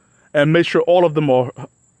power. And make sure all of them are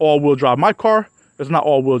all-wheel drive. My car is not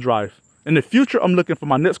all-wheel drive. In the future, I'm looking for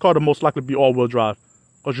my next car to most likely be all-wheel drive,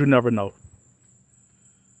 because you never know.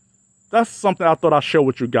 That's something I thought I'd share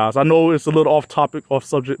with you guys. I know it's a little off topic, off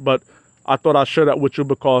subject, but I thought I'd share that with you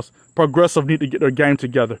because Progressive need to get their game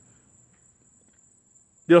together.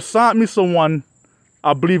 They assigned me someone,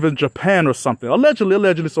 I believe in Japan or something.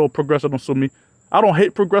 Allegedly, so Progressive don't sue me. I don't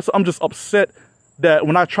hate Progressive. I'm just upset that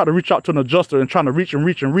when I try to reach out to an adjuster and trying to reach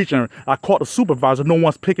and I caught the supervisor, no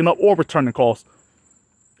one's picking up or returning calls.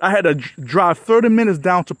 I had to drive 30 minutes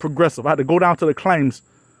down to Progressive. I had to go down to the claims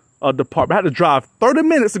department. I had to drive 30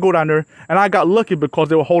 minutes to go down there, and I got lucky because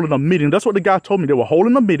they were holding a meeting. That's what the guy told me. They were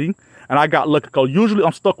holding a meeting, and I got lucky because usually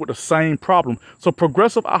I'm stuck with the same problem. So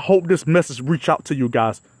Progressive, I hope this message reach out to you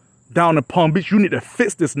guys down in Palm Beach. You need to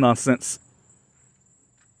fix this nonsense.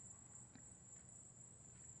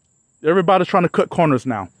 Everybody's trying to cut corners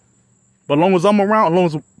now. But as long as I'm around, as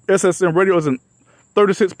long as SSN Radio is in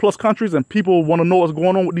 36 plus countries and people want to know what's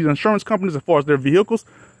going on with these insurance companies as far as their vehicles,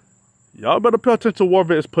 y'all better pay attention to what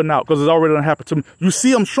it's putting out because it's already done happened to me. You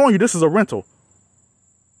see, I'm showing you this is a rental.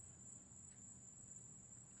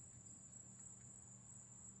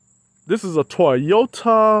 This is a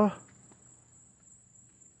Toyota.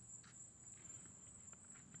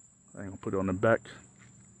 I ain't gonna put it on the back.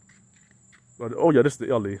 But, oh yeah, this is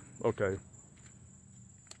the LE. Okay.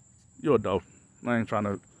 You're dope. I ain't trying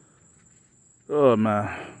to. Oh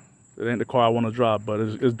man, it ain't the car I want to drive, but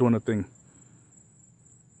it's doing the thing.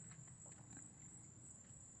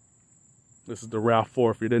 This is the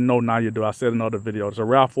RAV4. If you didn't know, now you do. I said in another video. It's a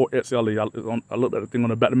RAV4 XLE. I looked at the thing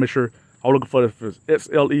on the back to make sure I was looking for if it's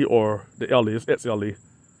XLE or the LE. It's XLE.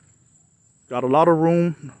 Got a lot of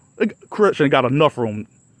room. Correction, got enough room.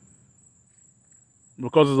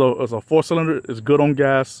 Because it's a 4-cylinder, it's good on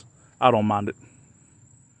gas. I don't mind it.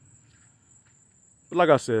 But like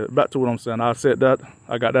I said, back to what I'm saying. I said that.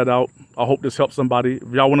 I got that out. I hope this helps somebody.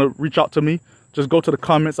 If y'all want to reach out to me, just go to the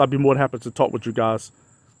comments. I'd be more than happy to talk with you guys.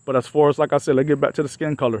 But as far as, like I said, let's get back to the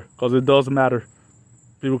skin color, because it does matter.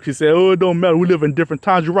 People keep saying, oh, it don't matter. We live in different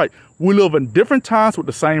times. You're right. We live in different times with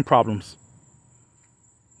the same problems.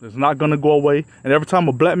 It's not going to go away. And every time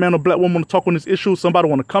a black man or black woman want to talk on this issue, somebody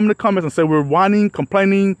want to come in the comments and say we're whining,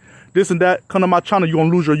 complaining, this and that, come to my channel, you're going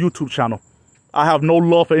to lose your YouTube channel. I have no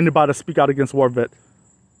love for anybody to speak out against war vet.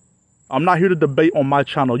 I'm not here to debate on my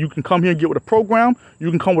channel. You can come here and get with a program, you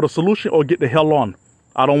can come with a solution, or get the hell on.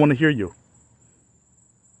 I don't want to hear you.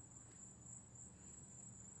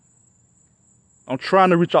 I'm trying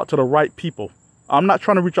to reach out to the right people. I'm not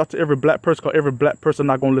trying to reach out to every black person, because every black person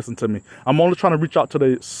not going to listen to me. I'm only trying to reach out to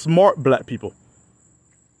the smart black people.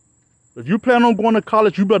 If you plan on going to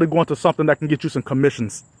college, you better go into something that can get you some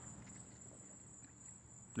commissions.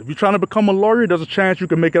 If you're trying to become a lawyer, there's a chance you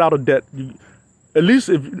can make it out of debt. At least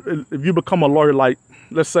if you become a lawyer, like,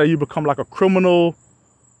 let's say you become like a criminal,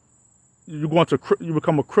 you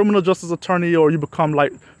become a criminal justice attorney, or you become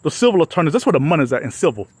like the civil attorneys. That's where the money's at in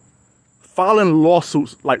civil. Filing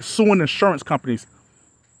lawsuits, like suing insurance companies,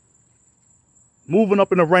 moving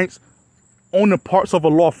up in the ranks, owning parts of a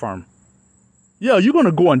law firm. Yeah, you're going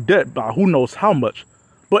to go in debt by who knows how much.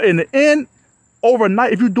 But in the end,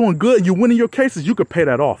 overnight, if you're doing good and you're winning your cases, you could pay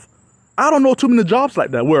that off. I don't know too many jobs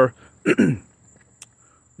like that where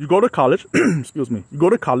you go to college, excuse me, you go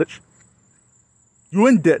to college, you're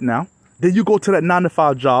in debt now, then you go to that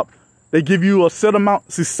 9-to-5 job, they give you a set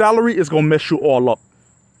amount. See, salary is going to mess you all up.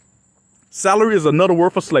 Salary is another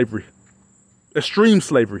word for slavery. Extreme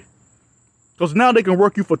slavery. Because now they can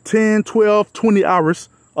work you for 10, 12, 20 hours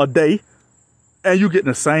a day, and you're getting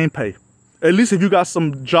the same pay. At least if you got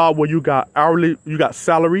some job where you got hourly, you got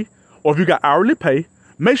salary, or if you got hourly pay,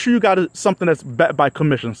 make sure you got something that's backed by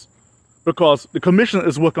commissions. Because the commission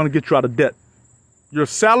is what's going to get you out of debt. Your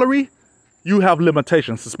salary, you have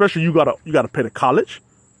limitations. Especially you gotta pay the college.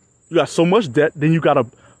 You got so much debt, then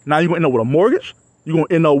now you're gonna end up with a mortgage. You're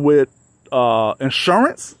gonna end up with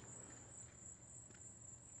insurance,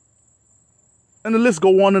 and the list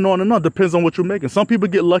go on and on and on. Depends on what you're making. Some people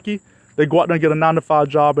get lucky. They go out there and get a 9-to-5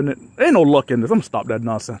 job, and there ain't no luck in this. I'm gonna stop that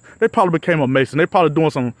nonsense. They probably became a mason. They probably doing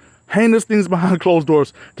some heinous things behind closed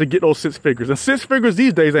doors to get those 6 figures. And 6 figures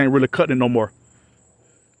these days ain't really cutting it no more.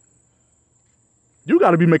 You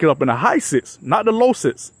got to be making up in the high 6, not the low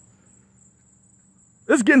 6.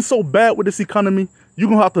 It's getting so bad with this economy. You're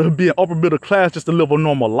gonna have to be an upper middle class just to live a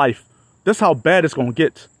normal life. That's how bad it's gonna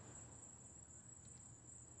get.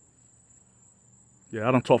 Yeah,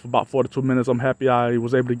 I done talked for about 42 minutes. I'm happy I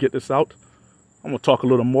was able to get this out. I'm gonna talk a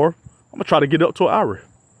little more. I'm gonna try to get it up to an hour.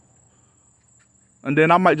 And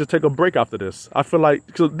then I might just take a break after this. I feel like,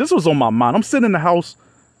 because this was on my mind. I'm sitting in the house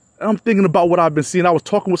and I'm thinking about what I've been seeing. I was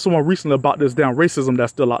talking with someone recently about this damn racism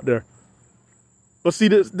that's still out there. But see,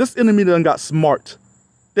 this enemy done got smart.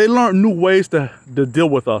 They learned new ways to deal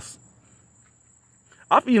with us.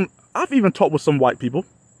 I've even talked with some white people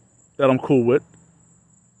that I'm cool with,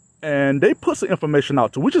 and they put some information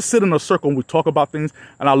out too. We just sit in a circle and we talk about things.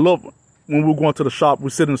 And I love when we're going to the shop, we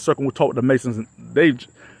sit in a circle and we talk with the Masons, and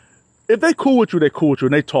if they cool with you, they cool with you,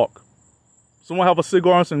 and they talk. Someone have a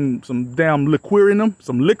cigar and some damn liqueur in them,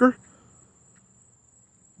 some liquor,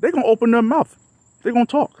 they're gonna open their mouth. They're gonna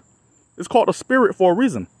talk. It's called a spirit for a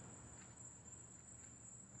reason.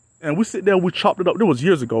 And we sit there, we chopped it up. It was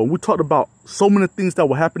years ago. And we talked about so many things that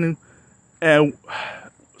were happening. And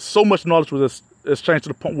so much knowledge was exchanged to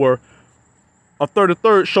the point where a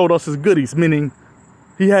 33rd showed us his goodies, meaning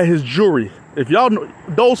he had his jewelry. If y'all know,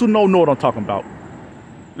 those who know what I'm talking about.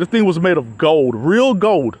 This thing was made of gold, real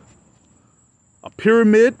gold. A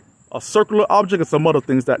pyramid, a circular object, and some other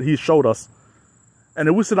things that he showed us. And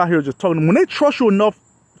then we sit out here just talking. When they trust you enough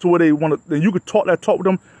to where they want to, then you could talk with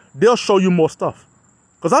them, they'll show you more stuff.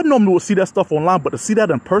 Because I normally would see that stuff online, but to see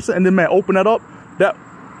that in person and then, man, open that up, that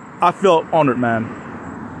I felt honored, man.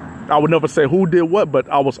 I would never say who did what, but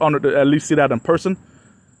I was honored to at least see that in person.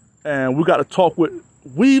 And we got to talk with,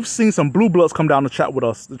 we've seen some blue bloods come down to chat with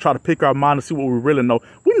us to try to pick our mind and see what we really know.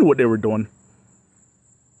 We knew what they were doing.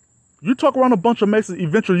 You talk around a bunch of Masons,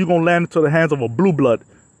 eventually you're going to land into the hands of a blue blood.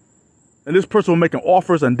 And this person was making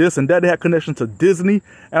offers and this and that. They had connection to Disney.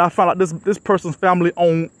 And I found out this person's family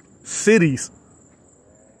owned cities.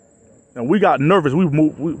 And we got nervous.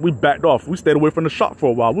 We backed off. We stayed away from the shop for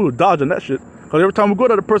a while. We were dodging that shit. Because every time we go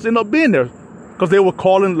there, the person ended up being there. Because they were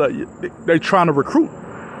calling, like, they trying to recruit.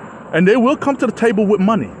 And they will come to the table with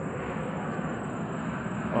money.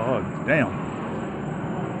 Oh, damn.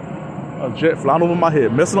 A jet flying over my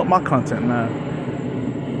head, messing up my content, man.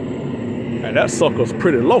 And that sucker's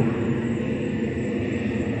pretty low.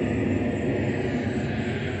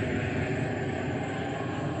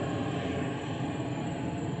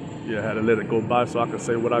 Yeah, I had to let it go by so I could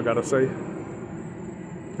say what I gotta say.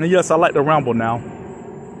 And yes, I like to ramble now.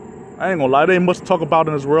 I ain't gonna lie, there ain't much to talk about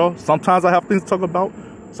in this world. Sometimes I have things to talk about,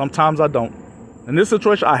 sometimes I don't. In this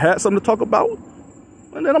situation, I had something to talk about,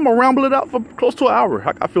 and then I'm gonna ramble it out for close to an hour.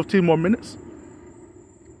 I got 15 more minutes.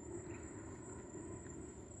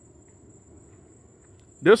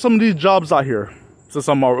 There's some of these jobs out here. Since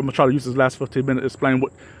I'm gonna try to use this last 15 minutes to explain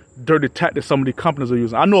what dirty tactics some of these companies are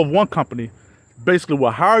using. I know of one company basically will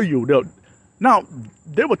hire you.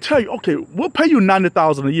 They will tell you, okay, we'll pay you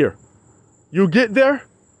 $90,000 a year. You get there,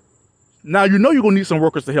 now you know you're gonna need some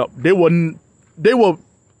workers to help. They will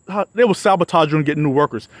sabotage you and get new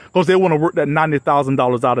workers because they want to work that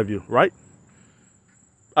 $90,000 out of you, right?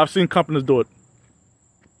 I've seen companies do it.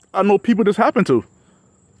 I know people this happened to.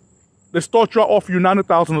 They start you out, offer you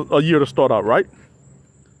 $90,000 a year to start out, right?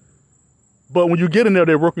 But when you get in there,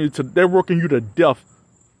 they're working you to death.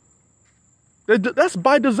 That's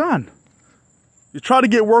by design. You try to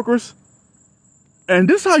get workers, and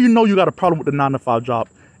this is how you know you got a problem with the 9-to-5 job.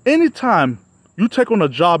 Anytime you take on a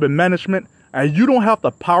job in management and you don't have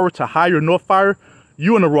the power to hire nor fire,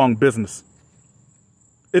 you're in the wrong business.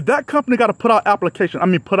 If that company got to put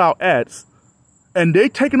out ads, and they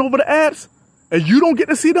taking over the ads, and you don't get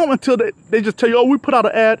to see them until they just tell you, oh, we put out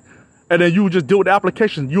an ad, and then you just deal with the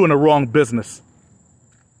application, you're in the wrong business.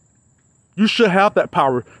 You should have that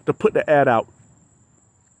power to put the ad out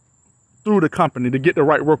through the company to get the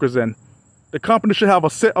right workers in. The company should have a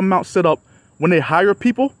set amount set up. When they hire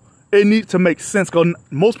people, it needs to make sense because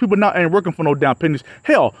most people now ain't working for no damn pennies.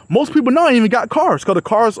 Hell, most people now ain't even got cars because the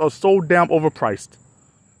cars are so damn overpriced.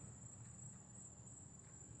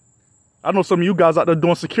 I know some of you guys out there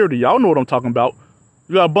doing security. Y'all know what I'm talking about.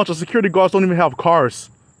 You got a bunch of security guards don't even have cars.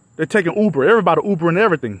 They're taking Uber. Everybody Uber and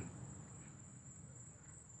everything.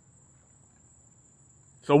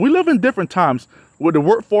 So we live in different times. With the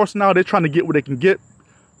workforce now, they're trying to get what they can get.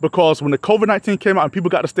 Because when the COVID-19 came out and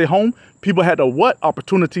people got to stay home, people had the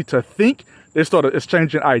opportunity to think. They started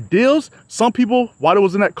exchanging ideas. Some people, while they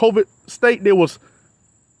was in that COVID state, they was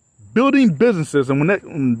building businesses. And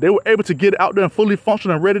when they were able to get it out there and fully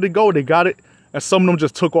functional and ready to go, they got it. And some of them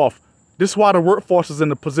just took off. This is why the workforce is in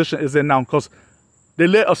the position it's in now. Because they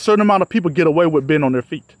let a certain amount of people get away with being on their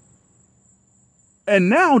feet. And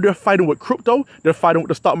now they're fighting with crypto. They're fighting with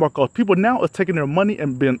the stock market. People now are taking their money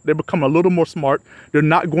and they're becoming a little more smart. They're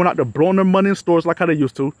not going out there blowing their money in stores like how they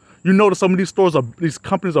used to. You notice some of these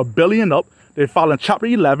companies are bellying up. They're filing Chapter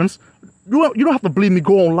 11s. You don't have to believe me.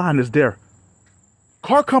 Go online. It's there.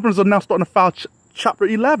 Car companies are now starting to file Chapter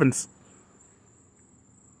 11s.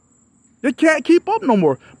 They can't keep up no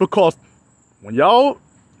more because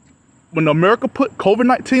when America put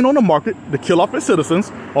COVID-19 on the market to kill off its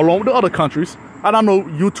citizens, along with the other countries, and I know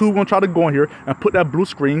YouTube gonna try to go in here and put that blue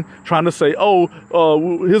screen trying to say, oh,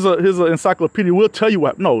 here's an encyclopedia. We'll tell you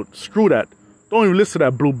what. No, screw that. Don't even listen to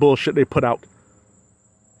that blue bullshit they put out.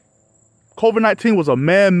 COVID-19 was a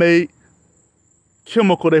man-made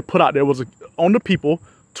chemical they put out there on the people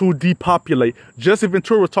to depopulate. Jesse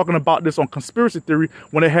Ventura was talking about this on Conspiracy Theory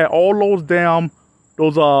when they had all those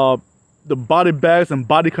the body bags and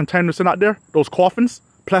body containers sitting out there, those coffins,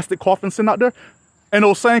 plastic coffins sitting out there. And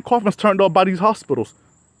those same coffins turned up by these hospitals.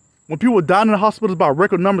 When people were dying in the hospitals by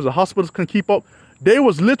record numbers, the hospitals couldn't keep up. They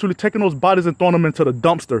was literally taking those bodies and throwing them into the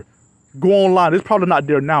dumpster. Go online. It's probably not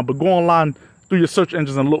there now, but go online through your search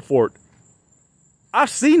engines and look for it. I've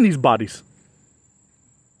seen these bodies.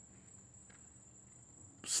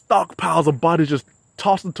 Stockpiles of bodies just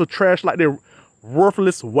tossed into trash like they're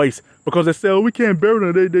worthless waste. Because they say, oh, we can't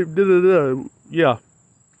bury them. Yeah.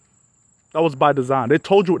 That was by design. They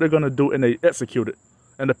told you what they're going to do and they executed.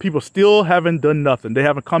 And the people still haven't done nothing. They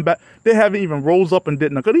haven't come back. They haven't even rose up and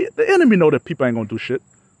did nothing. The enemy know that people ain't going to do shit.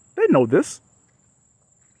 They know this.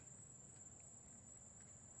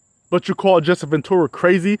 But you call Jesse Ventura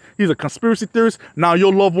crazy. He's a conspiracy theorist. Now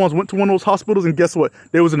your loved ones went to one of those hospitals and guess what?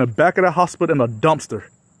 They was in the back of that hospital in a dumpster.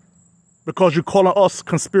 Because you're calling us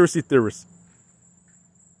conspiracy theorists.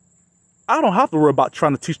 I don't have to worry about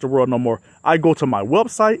trying to teach the world no more. I go to my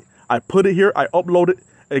website. I put it here, I upload it,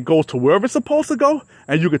 it goes to wherever it's supposed to go,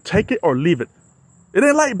 and you can take it or leave it. It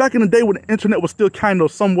ain't like back in the day when the internet was still kind of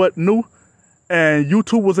somewhat new, and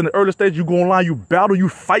YouTube was in the early stage. You go online, you battle, you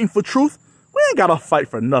fighting for truth. We ain't got to fight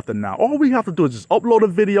for nothing now. All we have to do is just upload a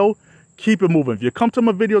video, keep it moving. If you come to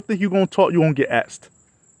my video, think you're going to talk, you're going to get asked.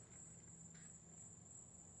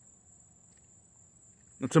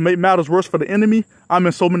 And to make matters worse for the enemy, I'm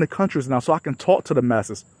in so many countries now, so I can talk to the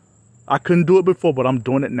masses. I couldn't do it before, but I'm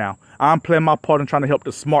doing it now. I'm playing my part in trying to help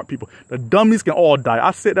the smart people. The dummies can all die.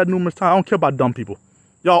 I said that numerous times. I don't care about dumb people.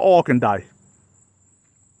 Y'all all can die.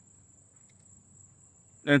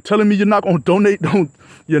 And telling me you're not going to donate,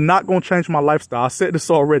 you're not going to change my lifestyle. I said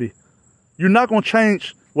this already. You're not going to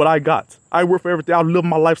change what I got. I work for everything. I've lived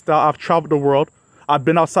my lifestyle. I've traveled the world. I've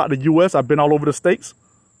been outside the U.S. I've been all over the states.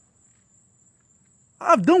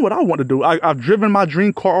 I've done what I want to do. I've driven my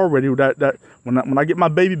dream car already. That when I get my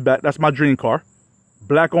baby back, that's my dream car.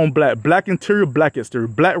 Black on black. Black interior, black exterior.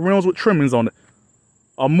 Black rims with trimmings on it.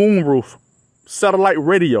 A moonroof. Satellite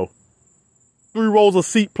radio. 3 rows of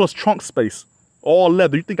seat plus trunk space. All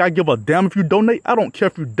leather. You think I give a damn if you donate? I don't care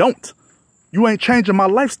if you don't. You ain't changing my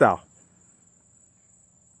lifestyle.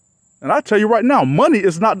 And I tell you right now, money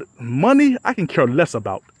is not... Money, I can care less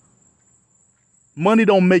about. Money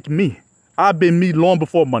don't make me. I've been me long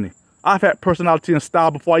before money. I've had personality and style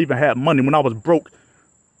before I even had money, when I was broke.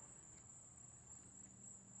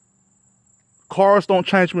 Cars don't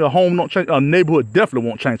change me. A home don't change. A neighborhood definitely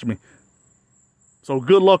won't change me. So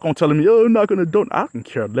good luck on telling me, oh, I'm not going to donate. I can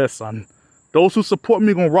care less, son. Those who support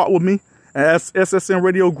me going to rock with me. And as SSN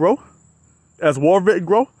Radio grow, as Warvet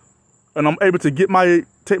grow, and I'm able to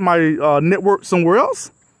take my network somewhere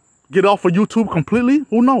else, get off of YouTube completely,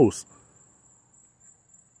 who knows?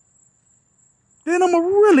 Then I'm going to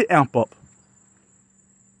really amp up.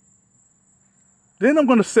 Then I'm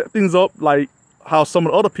going to set things up like how some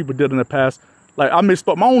of the other people did in the past. Like I may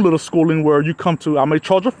start my own little schooling where you come to, I may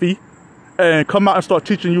charge a fee and come out and start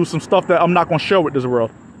teaching you some stuff that I'm not going to share with this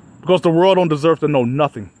world. Because the world don't deserve to know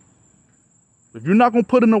nothing. If you're not going to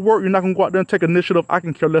put in the work, you're not going to go out there and take initiative, I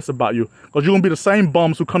can care less about you. Because you're going to be the same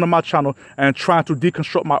bums who come to my channel and try to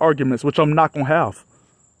deconstruct my arguments, which I'm not going to have.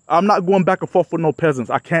 I'm not going back and forth with no peasants.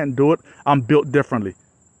 I can't do it. I'm built differently.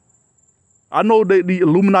 I know that the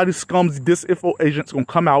Illuminati scums, disinfo agents going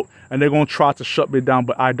to come out and they're going to try to shut me down,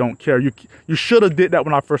 but I don't care. You should have did that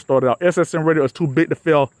when I first started out. SSN Radio is too big to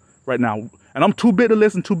fail right now. And I'm too big to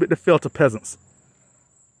listen, too big to fail to peasants.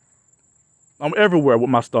 I'm everywhere with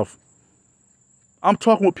my stuff. I'm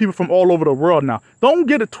talking with people from all over the world now. Don't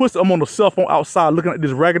get it twisted. I'm on the cell phone outside looking at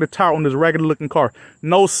this raggedy tower on this raggedy looking car.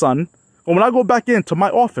 No, son. But when I go back into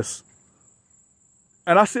my office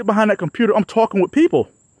and I sit behind that computer, I'm talking with people.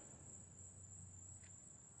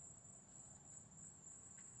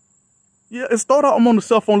 Yeah, it started out I'm on the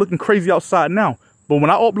cell phone looking crazy outside now. But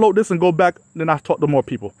when I upload this and go back, then I talk to more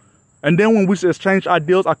people. And then when we exchange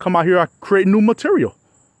ideas, I come out here, I create new material.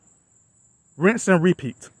 Rinse and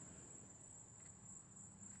repeat.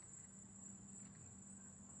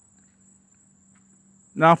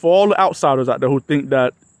 Now, for all the outsiders out there who think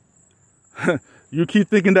that you keep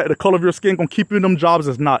thinking that the color of your skin gonna keep you in them jobs,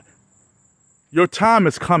 it's not. Your time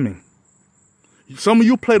is coming. Some of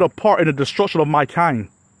you played a part in the destruction of my kind.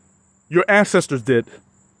 Your ancestors did.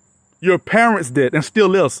 Your parents did, and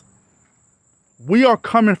still is. We are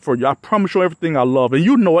coming for you. I promise you everything I love. And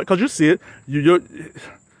you know it, because you see it.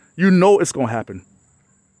 You know it's going to happen.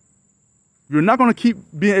 You're not going to keep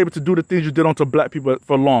being able to do the things you did onto black people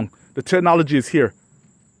for long. The technology is here.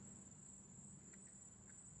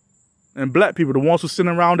 And black people, the ones who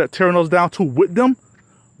sitting around that tearing us down too with them,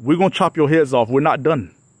 we're going to chop your heads off. We're not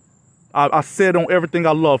done. I said on everything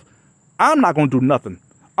I love, I'm not going to do nothing.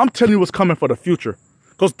 I'm telling you what's coming for the future.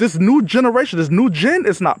 Because this new generation, this new gen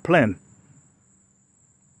is not playing.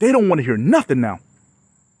 They don't want to hear nothing now.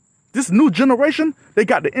 This new generation, they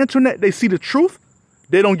got the internet, they see the truth.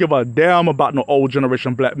 They don't give a damn about no old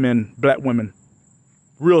generation black men, black women.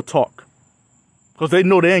 Real talk. Because they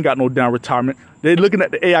know they ain't got no damn retirement. They're looking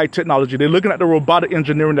at the AI technology. They're looking at the robotic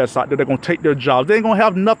engineering that's out there. They're going to take their jobs. They ain't going to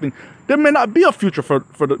have nothing. There may not be a future for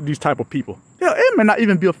these type of people. Yeah, it may not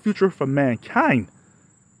even be a future for mankind.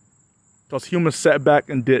 Because humans sat back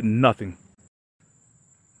and did nothing.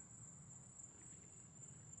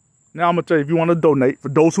 Now I'm going to tell you, if you want to donate, for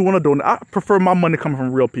those who want to donate, I prefer my money coming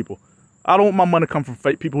from real people. I don't want my money coming from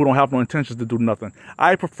fake people who don't have no intentions to do nothing.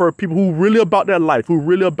 I prefer people who really about their life, who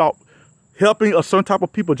really about helping a certain type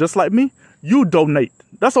of people just like me. You donate.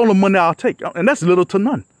 That's all the money I'll take. And that's little to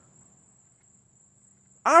none.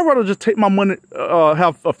 I'd rather just take my money,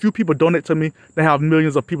 have a few people donate to me than have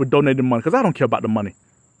millions of people donating money, because I don't care about the money.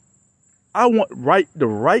 I want the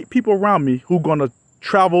right people around me who going to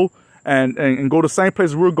travel and go the same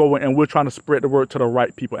place we're going, and we're trying to spread the word to the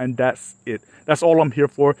right people. And that's it. That's all I'm here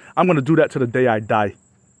for. I'm going to do that to the day I die.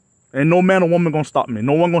 And no man or woman going to stop me.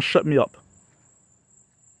 No one going to shut me up.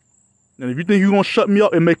 And if you think you're going to shut me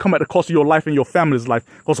up, it may come at the cost of your life and your family's life.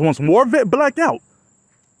 Because once more vet black out,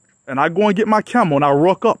 and I go and get my camera and I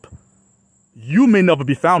rock up, you may never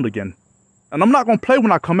be found again. And I'm not going to play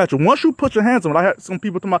when I come at you. Once you put your hands on it, I had some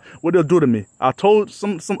people tell me what they'll do to me. I told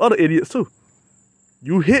some other idiots too.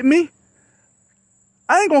 You hit me,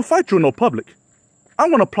 I ain't going to fight you in no public. I'm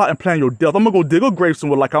going to plot and plan your death. I'm going to go dig a grave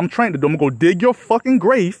somewhere like I'm trained to do. I'm going to go dig your fucking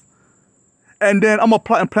grave. And then I'm going to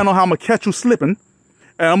plot and plan on how I'm going to catch you slipping.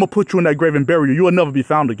 And I'm going to put you in that grave and bury you. You will never be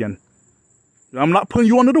found again. I'm not putting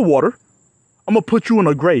you under the water. I'm going to put you in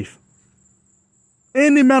a grave.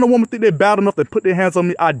 Any man or woman think they're bad enough to put their hands on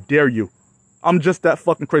me, I dare you. I'm just that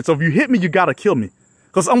fucking crazy. So if you hit me, you got to kill me.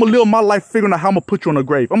 Because I'm going to live my life figuring out how I'm going to put you in a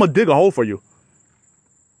grave. I'm going to dig a hole for you.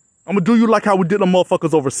 I'm going to do you like how we did them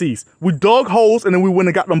motherfuckers overseas. We dug holes and then we went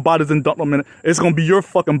and got them bodies and dumped them in it. It's going to be your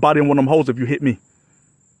fucking body in one of them holes if you hit me.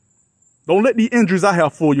 Don't let the injuries I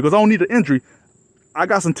have fool you, because I don't need an injury. I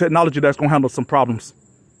got some technology that's going to handle some problems.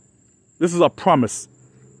 This is a promise.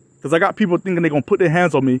 Because I got people thinking they're going to put their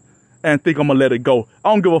hands on me and think I'm going to let it go. I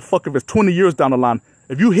don't give a fuck if it's 20 years down the line.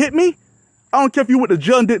 If you hit me, I don't care if you went to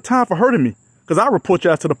jail and did time for hurting me. Because I'll report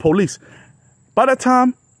your ass to the police. By that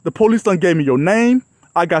time, the police done gave me your name.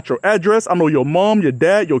 I got your address. I know your mom, your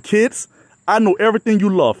dad, your kids. I know everything you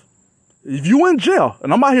love. If you in jail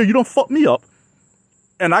and I'm out here, you don't fuck me up,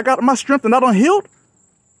 and I got my strength and I done healed,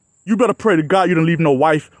 you better pray to God you didn't leave no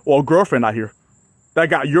wife or a girlfriend out here that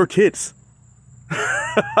got your kids.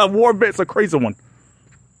 War vet's a crazy one.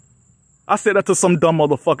 I said that to some dumb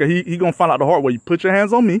motherfucker. He gonna find out the hard way. You put your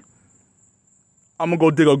hands on me, I'm gonna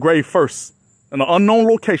go dig a grave first in an unknown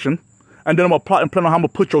location, and then I'm gonna plot and plan on how I'm gonna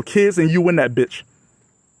put your kids and you in that bitch.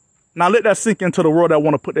 Now let that sink into the world that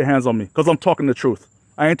want to put their hands on me, because I'm talking the truth.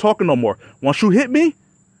 I ain't talking no more. Once you hit me,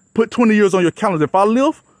 put 20 years on your calendar. If I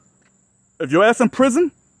live, if your ass in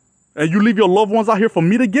prison, and you leave your loved ones out here for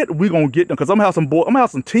me to get, we gonna get them, because I'm gonna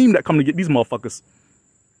have some team that come to get these motherfuckers.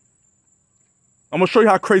 I'm gonna show you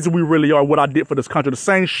how crazy we really are, what I did for this country. The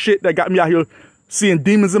same shit that got me out here seeing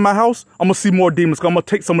demons in my house, I'm gonna see more demons, because I'm gonna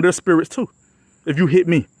take some of their spirits too, if you hit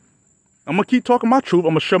me. I'm going to keep talking my truth.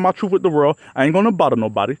 I'm going to share my truth with the world. I ain't going to bother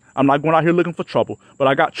nobody. I'm not going out here looking for trouble. But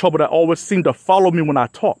I got trouble that always seem to follow me when I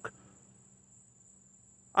talk.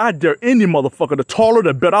 I dare any motherfucker, the taller,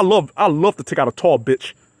 the better. I love to take out a tall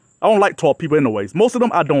bitch. I don't like tall people anyways. Most of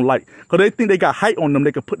them I don't like, because they think they got height on them.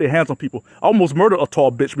 They can put their hands on people. I almost murdered a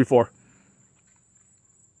tall bitch before.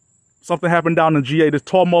 Something happened down in GA. This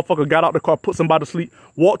tall motherfucker got out the car, put somebody to sleep,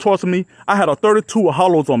 walked towards me. I had a 32 with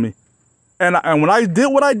hollows on me. And when I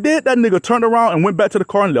did what I did, that nigga turned around and went back to the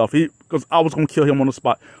car and left. Because I was going to kill him on the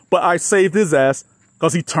spot. But I saved his ass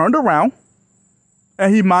because he turned around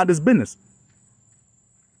and he minded his business.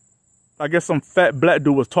 I guess some fat black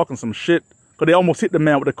dude was talking some shit, because they almost hit the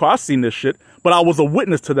man with the car. I seen this shit, but I was a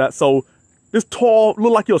witness to that. So this tall,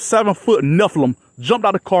 looked like you're 7-foot Nephilim, jumped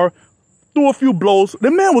out of the car, threw a few blows. The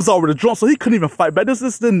man was already drunk, so he couldn't even fight back. This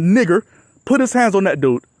nigger put his hands on that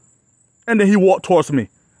dude, and then he walked towards me.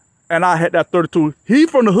 And I had that 32. He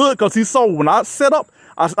from the hood, because he saw when I set up,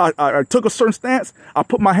 I took a certain stance. I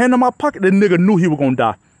put my hand in my pocket. The nigga knew he was going to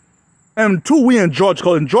die. And two, we in Georgia,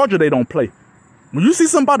 because in Georgia, they don't play. When you see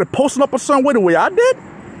somebody posting up a certain way the way I did,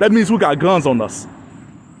 that means we got guns on us.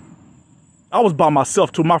 I was by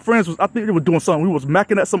myself, too. My friends, I think they were doing something. We was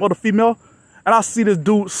macking at some other female. And I see this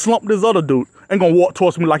dude slump this other dude and going to walk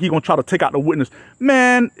towards me like he going to try to take out the witness.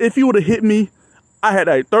 Man, if he would have hit me, I had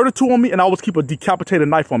a 32 on me, and I was keep a decapitated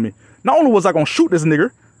knife on me. Not only was I going to shoot this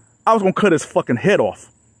nigger, I was going to cut his fucking head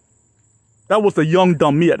off. That was the young,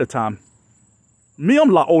 dumb me at the time. Me,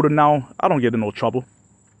 I'm a lot older now. I don't get in no trouble.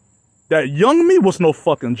 That young me was no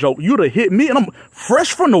fucking joke. You'd have hit me, and I'm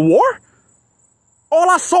fresh from the war? All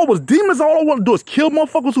I saw was demons. All I want to do is kill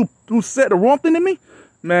motherfuckers who said the wrong thing to me.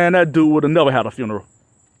 Man, that dude would have never had a funeral.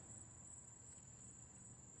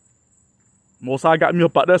 Most High got me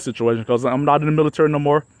up out that situation, because I'm not in the military no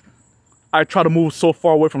more. I try to move so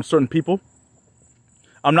far away from certain people.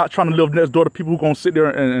 I'm not trying to live next door to people who going to sit there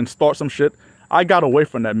and start some shit. I got away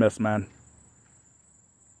from that mess, man.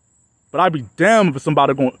 But I'd be damned if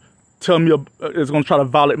somebody going to tell me is going to try to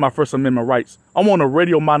violate my First Amendment rights. I'm on the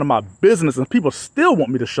radio minding my business, and people still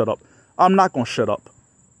want me to shut up. I'm not going to shut up.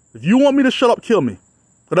 If you want me to shut up, kill me.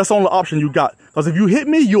 Because that's the only option you got. Because if you hit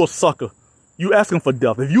me, you're a sucker. You asking for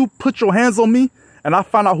death. If you put your hands on me and I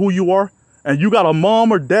find out who you are, and you got a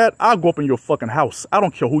mom or dad, I'll go up in your fucking house. I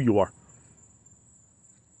don't care who you are.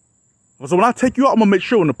 So when I take you out, I'm going to make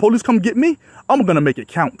sure when the police come get me, I'm going to make it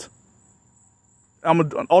count.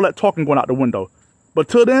 All that talking going out the window. But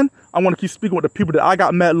till then, I want to keep speaking with the people that I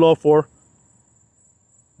got mad love for.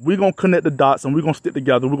 We're going to connect the dots, and we're going to stick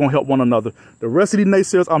together. We're going to help one another. The rest of these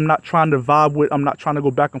naysayers, I'm not trying to vibe with. I'm not trying to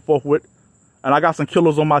go back and forth with. And I got some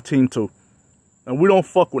killers on my team too. And we don't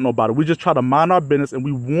fuck with nobody. We just try to mind our business, and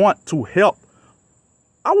we want to help.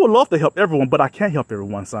 I would love to help everyone, but I can't help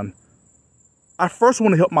everyone, son. I first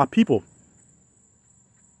want to help my people.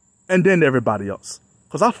 And then everybody else.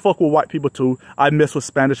 Because I fuck with white people too. I mess with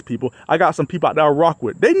Spanish people. I got some people out there I rock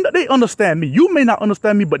with. They understand me. You may not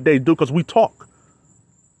understand me, but they do because we talk.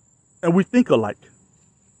 And we think alike.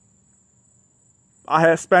 I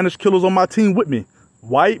had Spanish killers on my team with me.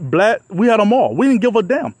 White, black, we had them all. We didn't give a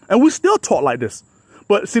damn. And we still talk like this.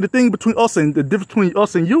 But see, the thing between us and the difference between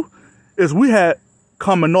us and you is we had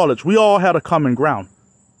common knowledge. We all had a common ground.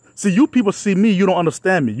 See, you people see me, you don't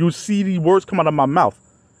understand me. You see these words come out of my mouth.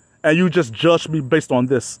 And you just judge me based on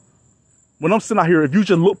this. When I'm sitting out here, if you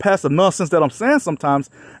just look past the nonsense that I'm saying sometimes,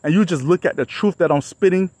 and you just look at the truth that I'm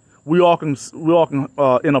spitting, we all can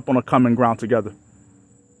end up on a common ground together.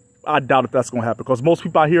 I doubt if that's going to happen, because most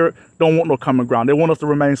people out here don't want no common ground. They want us to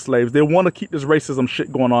remain slaves. They want to keep this racism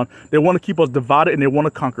shit going on. They want to keep us divided, and they want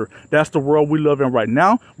to conquer. That's the world we live in right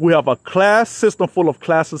now. We have a class system full of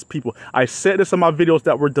classless people. I said this in my videos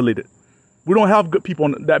that were deleted. We don't have good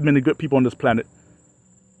people, that many good people on this planet.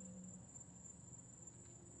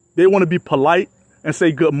 They want to be polite and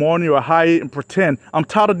say good morning or hi and pretend. I'm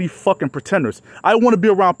tired of these fucking pretenders. I want to be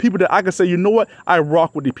around people that I can say, you know what? I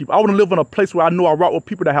rock with these people. I want to live in a place where I know I rock with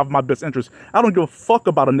people that have my best interests. I don't give a fuck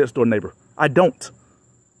about a next door neighbor. I don't.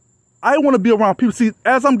 I want to be around people. See,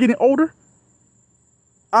 as I'm getting older,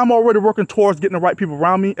 I'm already working towards getting the right people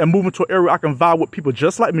around me and moving to an area I can vibe with people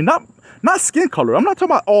just like me. Not skin color. I'm not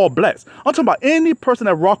talking about all blacks. I'm talking about any person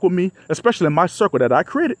that rock with me, especially in my circle that I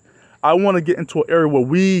created. I want to get into an area where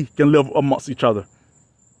we can live amongst each other.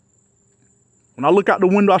 When I look out the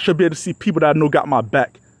window, I should be able to see people that I know got my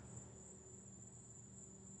back.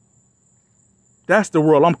 That's the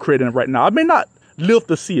world I'm creating right now. I may not live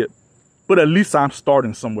to see it, but at least I'm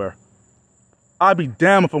starting somewhere. I'd be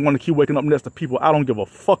damned if I want to keep waking up next to people I don't give a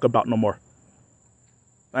fuck about no more.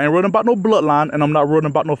 I ain't worrying about no bloodline, and I'm not worrying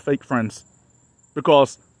about no fake friends.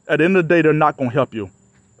 Because at the end of the day, they're not going to help you.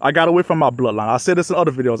 I got away from my bloodline. I said this in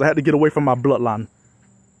other videos. I had to get away from my bloodline.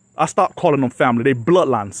 I stopped calling them family. They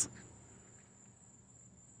bloodlines.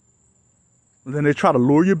 And then they try to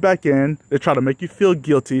lure you back in. They try to make you feel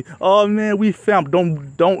guilty. Oh man, we family.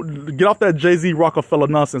 Don't get off that Jay-Z Rockefeller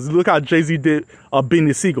nonsense. Look how Jay-Z did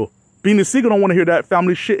Beanie Siegel. Beanie Siegel don't want to hear that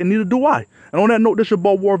family shit, and neither do I. And on that note, this your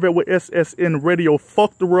boy Warvet with SSN Radio.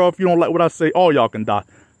 Fuck the world. If you don't like what I say, all y'all can die.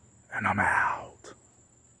 And I'm out.